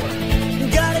 flamethrower!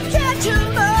 Gotta catch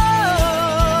 'em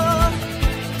all!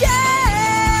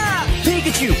 Yeah!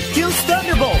 Pikachu, use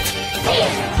Thunderbolt!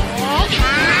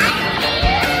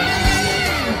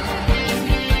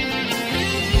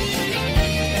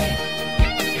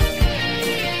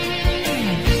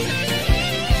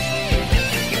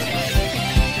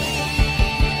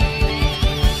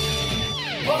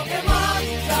 Pokemon,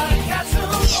 gotta catch 'em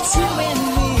all! It's you and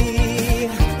me.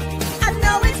 I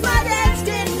know it's my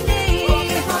destiny.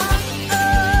 Pokemon, oh,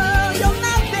 you're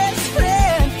my best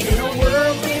friend. In a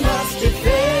world we must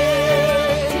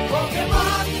defend.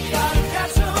 Pokemon, gotta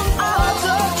catch 'em all. Oh,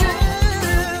 so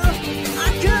true.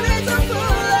 Our courage will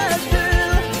pull us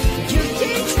through. You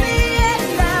teach me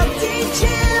and I'll teach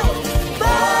you.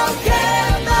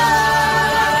 Pokemon,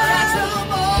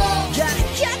 gotta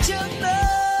catch 'em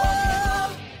all.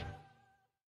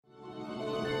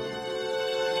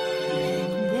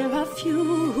 There are few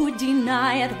who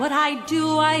deny it. What I do,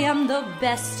 I am the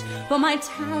best. For my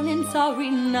talents are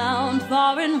renowned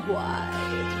far and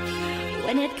wide.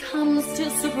 When it comes to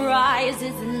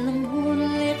surprises in the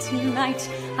moonlit night,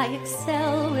 I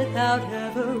excel without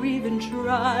ever even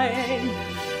trying.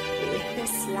 With the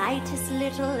slightest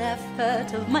little effort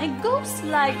of my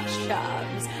ghost-like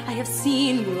charms, I have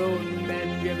seen grown men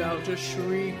give out a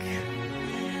shriek.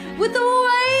 With a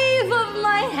wave of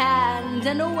my hand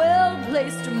and a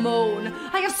well-placed moan,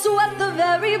 I have swept the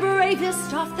very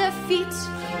bravest off their feet.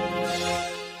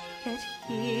 Yet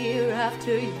year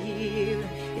after year,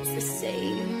 it's the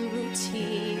same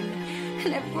routine,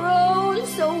 and I've grown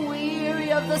so weary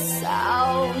of the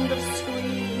sound of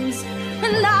screams.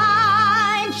 And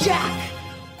I, Jack,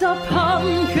 the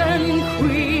Pumpkin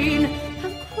Queen,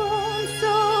 have grown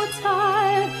so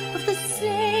tired of the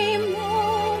same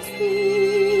old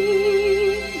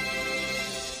theme.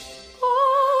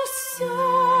 Oh,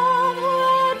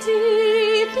 somewhere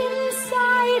deep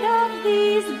inside of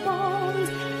these bones,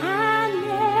 an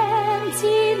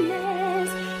emptiness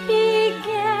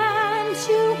began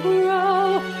to grow.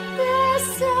 There's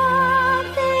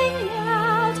something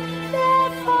out there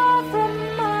far from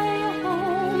my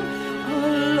home, a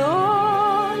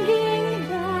longing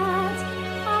that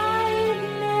I've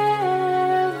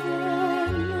never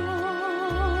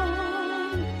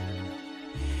known.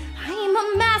 I'm a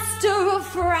master of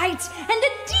fright and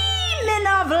a demon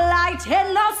of light,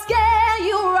 and I'll scare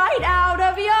you right out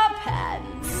of your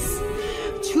pants.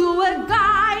 To a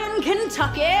guy in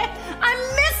Kentucky, I'm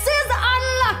Mrs.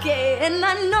 Unlucky, and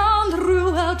I'm known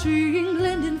throughout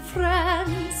England and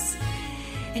France.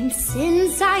 And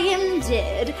since I am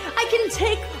dead, I can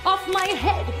take off my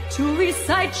head to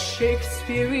recite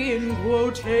Shakespearean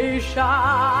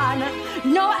quotation.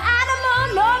 No animal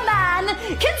nor man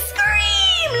can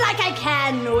scream like I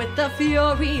can with the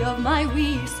fury of my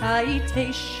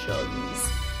recitations.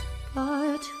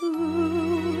 But who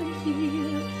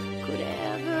here could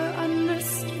ever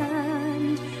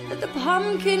understand that the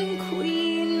Pumpkin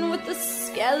Queen with the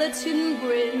skeleton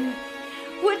grin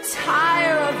would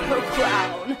tire of her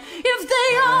crown? If they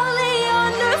only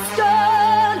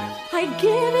understood, I'd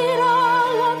give it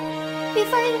all up if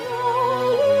I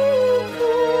only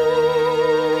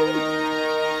could.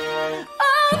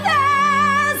 Oh,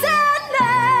 there's an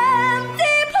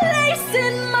empty place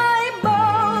in my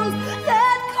bones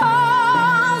that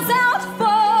calls out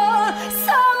for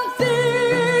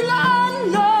something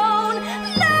unknown.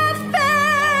 The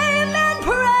fame and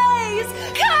praise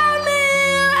come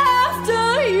year after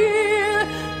year,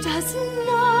 does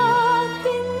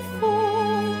nothing for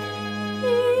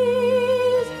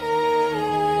these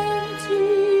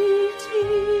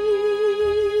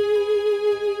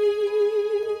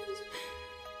entities.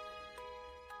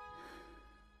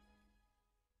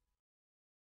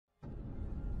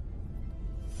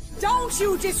 Don't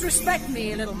you disrespect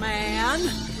me, little man.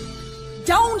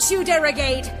 Don't you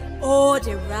derogate or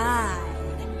deride.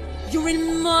 You're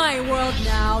in my world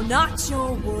now, not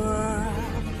your world.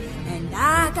 And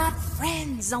I got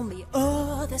friends on the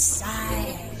other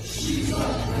side.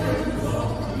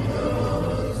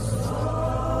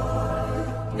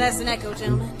 That's an echo,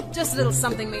 gentlemen. Just a little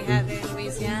something we have here in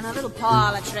Louisiana. A little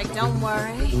parlor trick, don't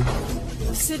worry.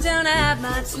 Sit down at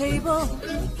my table.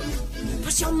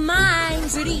 Put your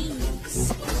minds at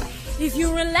ease. If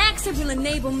you relax, it will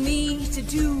enable me to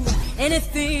do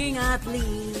anything I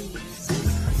please.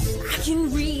 I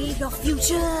can read your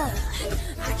future.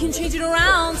 I can change it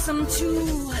around some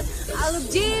too. I look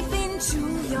deep into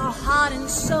your heart and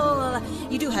soul.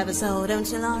 You do have a soul,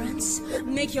 don't you, Lawrence?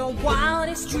 Make your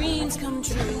wildest dreams come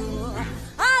true.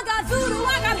 I got voodoo,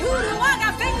 I got hoodoo, I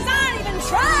got things I ain't even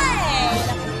tried.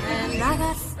 And I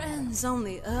got friends on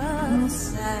the other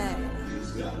side.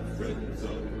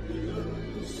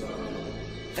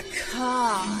 The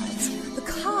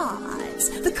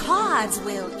cards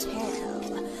will tell.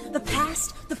 The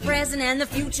past, the present, and the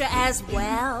future as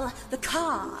well. The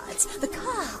cards,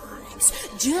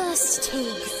 just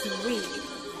take 3.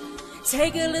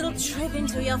 Take a little trip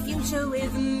into your future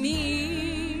with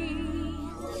me.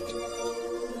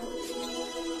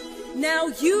 Now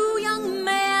you, young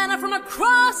man, are from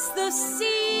across the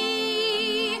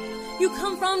sea. You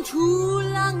come from 2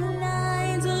 long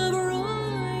lines of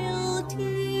royalty.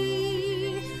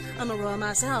 I'm a royal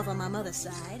myself on my mother's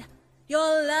side.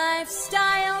 Your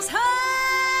lifestyle's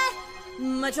high,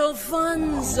 but your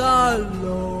funds are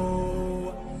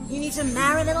low. You need to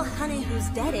marry little honey whose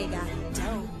daddy got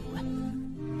dough.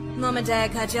 Mom and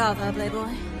Dad cut you off, huh,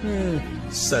 Playboy?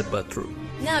 Sad but true.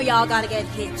 Now y'all gotta get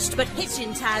hitched, but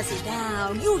hitching ties you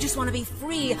down. You just wanna be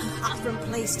free, off from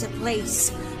place to place.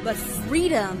 But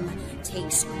freedom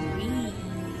takes greed.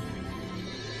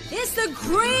 It's the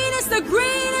green, it's the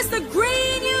green, it's the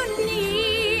green you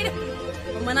need.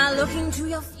 When I look into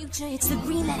your future, it's the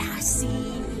green that I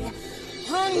see.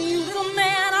 On you, little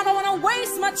man, I don't want to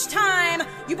waste much time.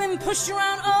 You've been pushed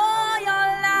around all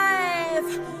your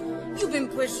life. You've been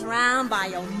pushed around by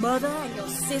your mother and your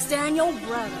sister and your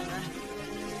brother.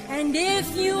 And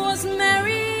if you was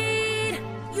married,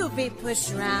 you'd be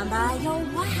pushed around by your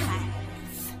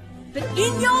wife. But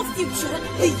in your future,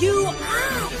 the you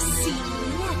I see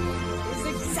is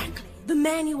exactly the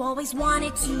man you always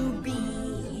wanted to be.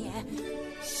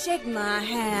 Shake my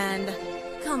hand.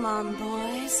 Come on,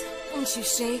 boys. Won't you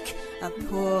shake a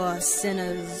poor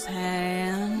sinner's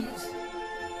hand?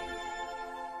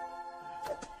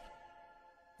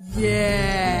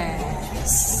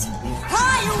 Yes.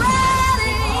 Are you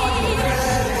ready?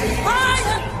 Are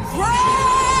you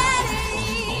ready?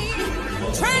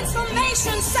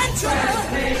 Transformation Central.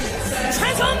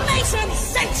 Transformation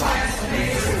Central.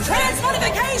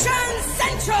 Transmodification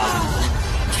Central.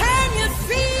 Can you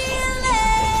feel it?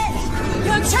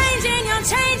 You're changing, you're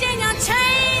changing, you're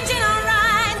changing,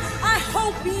 alright. I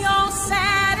hope you're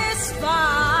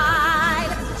satisfied.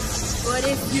 But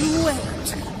if you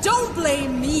ain't, don't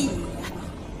blame me.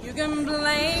 You can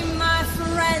blame my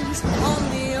friends on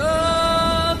the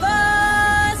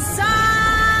other side.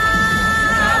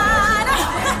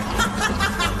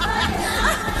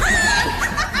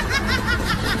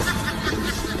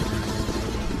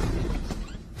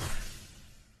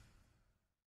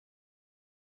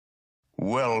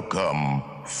 Welcome,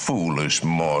 foolish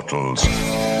mortals, to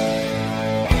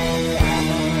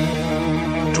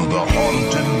the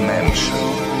Haunted Mansion.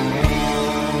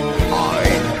 I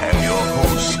am your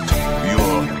host,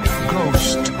 your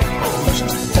ghost host.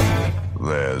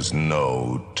 There's no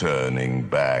turning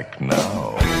back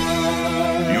now.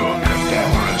 Your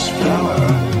cadaverous pallor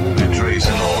betrays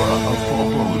an aura of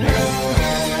foreboding,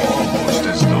 almost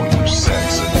as though you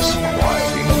sense a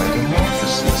disquieting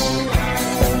metamorphosis.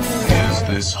 Is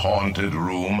this haunted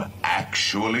room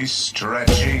actually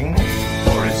stretching,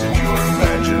 or is it your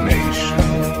imagination?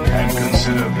 And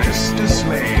consider this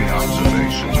dismaying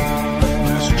observation.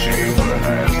 This chamber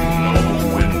has no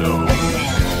windows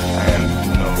and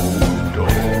no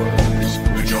doors,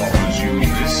 which offers you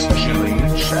this chilling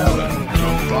challenge to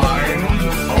find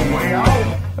a way out.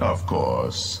 Of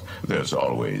course, there's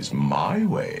always my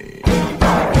way.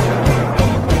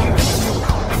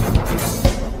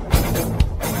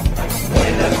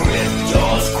 When the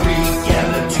cryptos creak and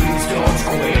the tombstones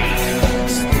quake,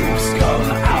 spooks come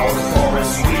out for a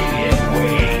swinging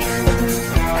wake.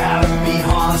 Happy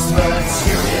haunts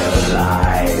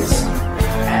materialize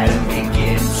and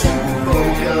begin to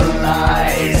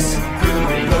vocalize.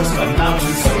 Good ghosts come out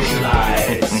to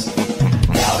socialize.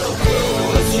 Now to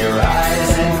close your eyes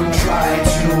and try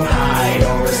to hide,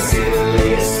 or a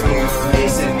silly spook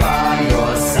facing by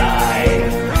your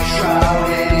side. Shroud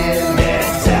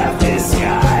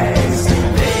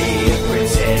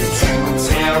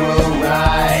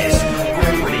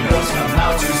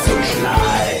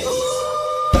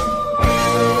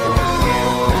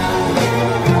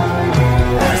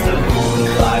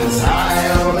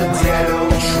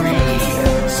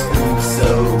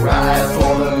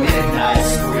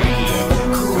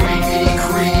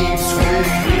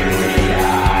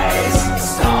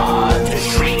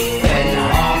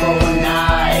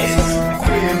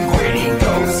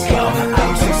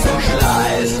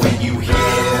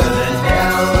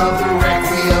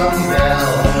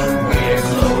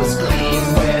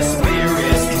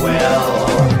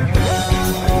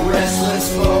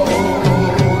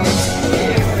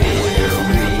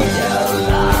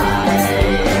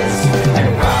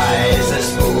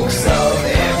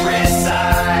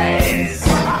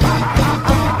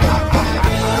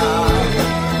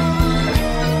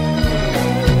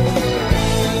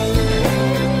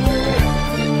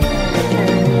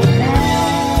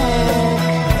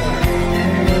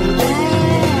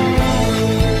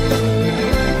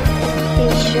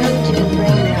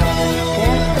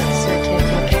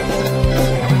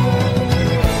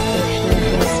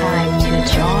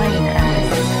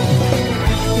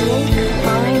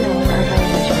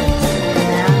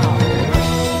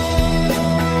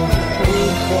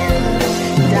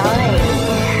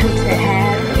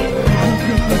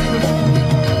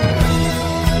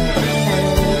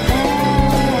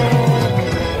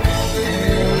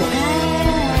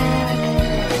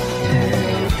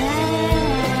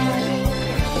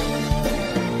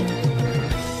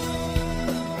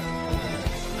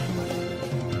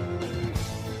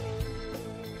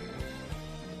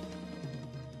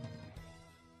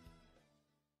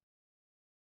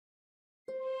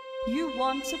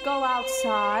want to go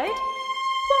outside?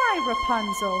 Why,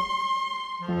 Rapunzel?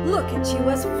 Look at you,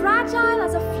 as fragile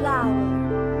as a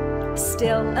flower,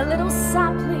 still a little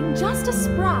sapling, just a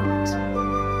sprout.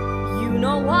 You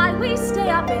know why we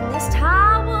stay up in this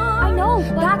tower? I know,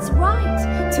 but that's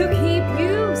right, to keep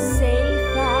you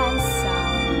safe and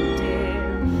sound,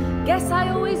 dear. Guess I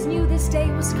always knew this day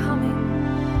was coming.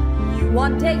 Knew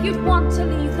one day you'd want to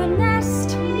leave the nest.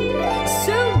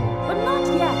 Soon, but not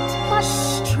yet.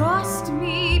 Hush, trust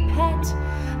me, pet.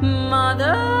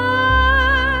 Mother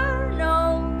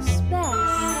knows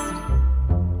best.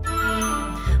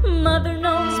 Mother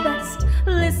knows best.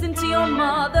 Listen to your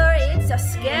mother. It's a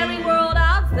scary world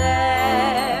out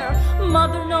there.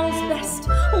 Mother knows best.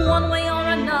 One way or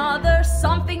another,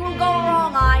 something will go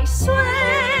wrong, I swear.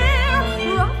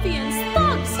 Ruffians,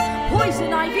 thugs,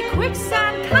 poison ivy,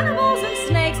 quicksand, cannibals and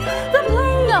snakes. The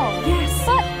plague, no, yes,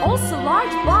 but also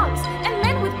large bugs and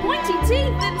men with pointy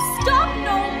teeth. And stop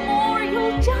no more,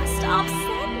 you'll just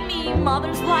upset me.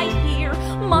 Mother's right here.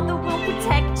 Mother will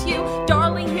protect you.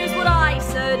 Darling, here's what I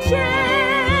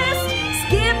suggest.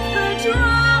 Skip the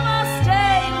drama,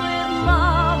 stay with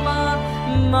Mama.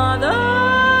 Mother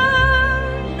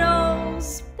knows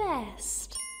best.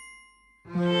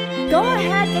 Go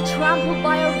ahead, get trampled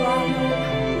by a rhino.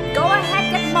 Go ahead,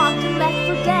 get mocked and left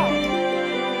for dead.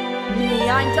 Me,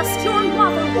 I'm just your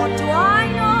mother, what do I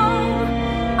know?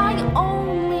 I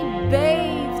only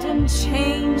bathed and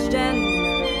changed and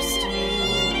nursed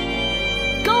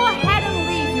you. Go ahead and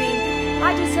leave me,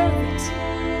 I deserve it.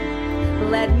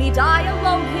 Let me die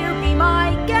alone here, be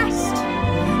my guest.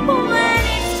 When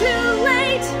it's too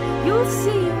late, you'll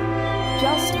see,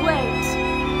 just wait.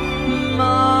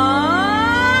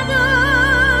 Mother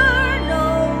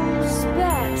knows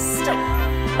best.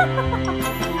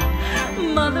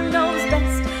 Mother knows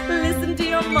best. Listen to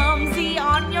your mumsy.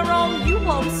 On your own you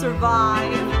won't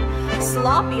survive.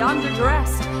 Sloppy,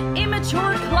 underdressed,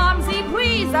 immature, clumsy.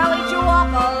 Please, I'll eat you up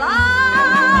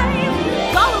alive.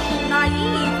 Gullible,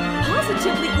 naive,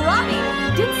 positively grubby,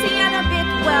 ditzy and a bit,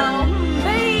 well,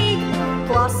 vague.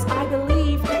 Plus, I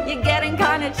believe you're getting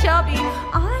kinda chubby.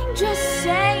 I'm just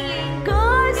saying,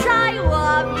 'cause I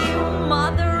love you.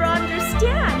 Mother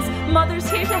understands. Mother's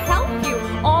here to help you.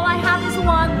 All I have is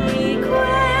one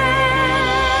request.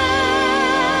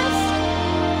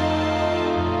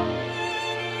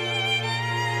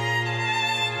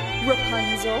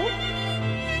 Rapunzel?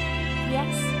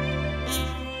 Yes?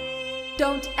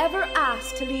 Don't ever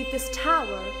ask to leave this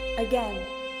tower again.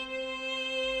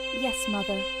 Yes,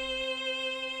 Mother.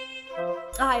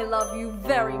 I love you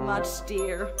very much,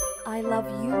 dear. I love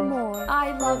you more.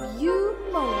 I love you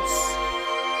most.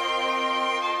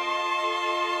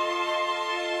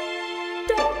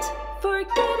 Don't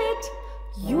forget it.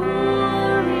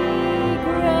 You'll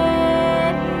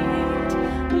regret it.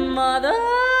 Mother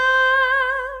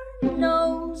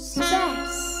knows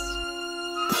best.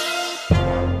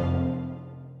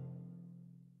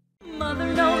 Mother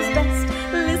knows best.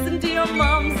 Listen to your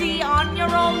mumsy. On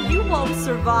your own you won't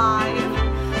survive.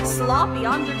 Sloppy,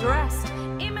 underdressed,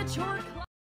 immature.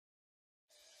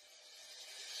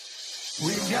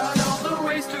 We've got all the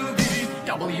ways to be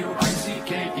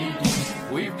W-I-C-K-E-D.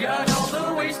 We've got all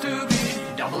the ways to be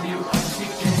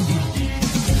W-I-C-K-E-D.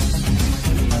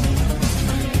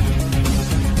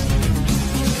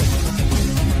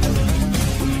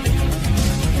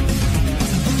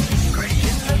 Crazy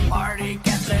in the party,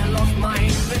 guess I lost my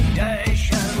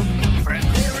invitation.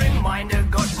 Friendly reminder,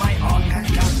 got my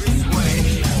orchestra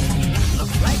persuasion.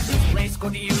 Looks like this place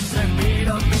could use a bit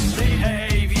of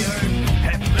misbehavior.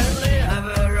 Happily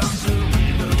ever up to be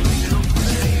the little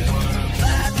flavor.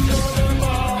 Back to the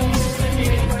ball and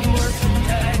even worse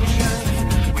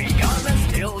intentions. We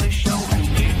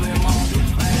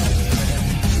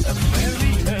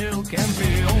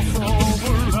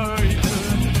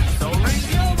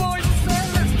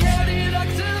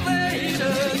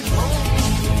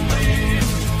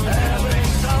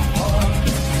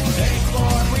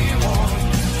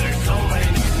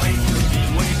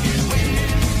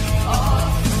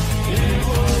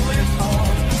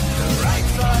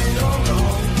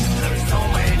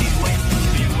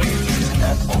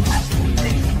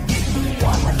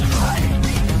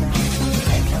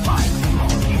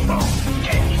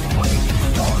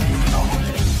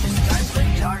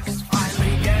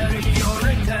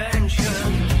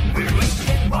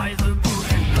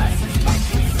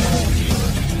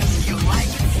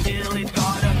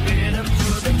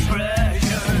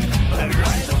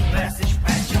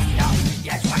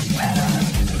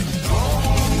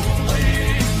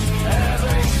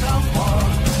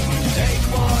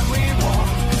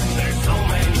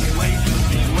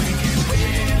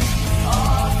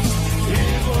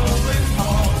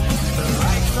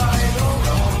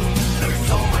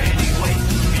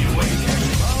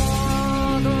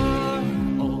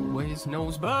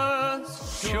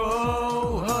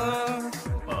show her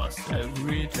past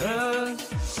every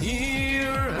test.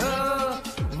 Hear her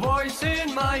voice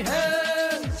in my head.